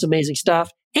all this amazing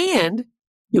stuff, and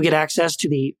you'll get access to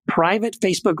the private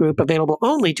Facebook group available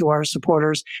only to our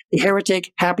supporters, the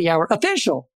Heretic Happy Hour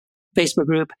official Facebook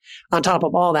group, on top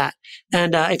of all that.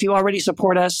 And if you already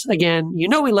support us, again, you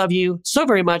know we love you so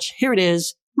very much. Here it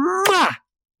is. Mwah!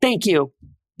 Thank you.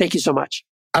 Thank you so much.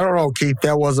 I don't know, Keith.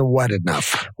 That wasn't wet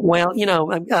enough. Well, I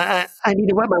need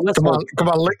to wet my lips. Come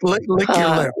on, lick your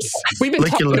lips. We've been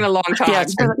talking a long time. Yeah,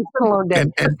 it's been a long day.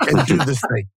 And do this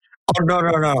thing. Oh,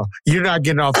 no. You're not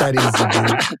getting off that easy,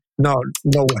 dude. No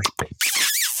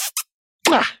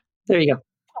way. There you go.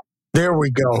 There we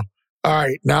go. All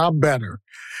right, now I'm better.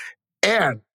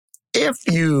 And if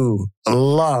you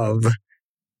love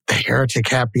the Heretic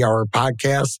Happy Hour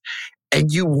podcast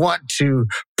and you want to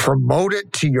promote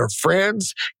it to your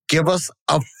friends, give us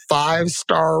a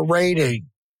 5-star rating.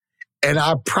 And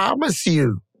I promise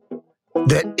you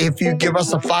that if you give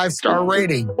us a 5-star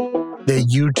rating, that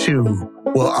you too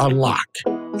will unlock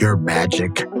your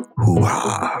magic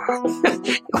hoo-ha.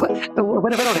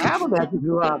 What if I don't have a magic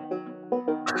hoo-ha?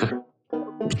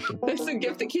 That's a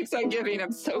gift that keeps on giving.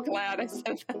 I'm so glad I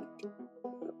said that.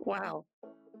 Wow.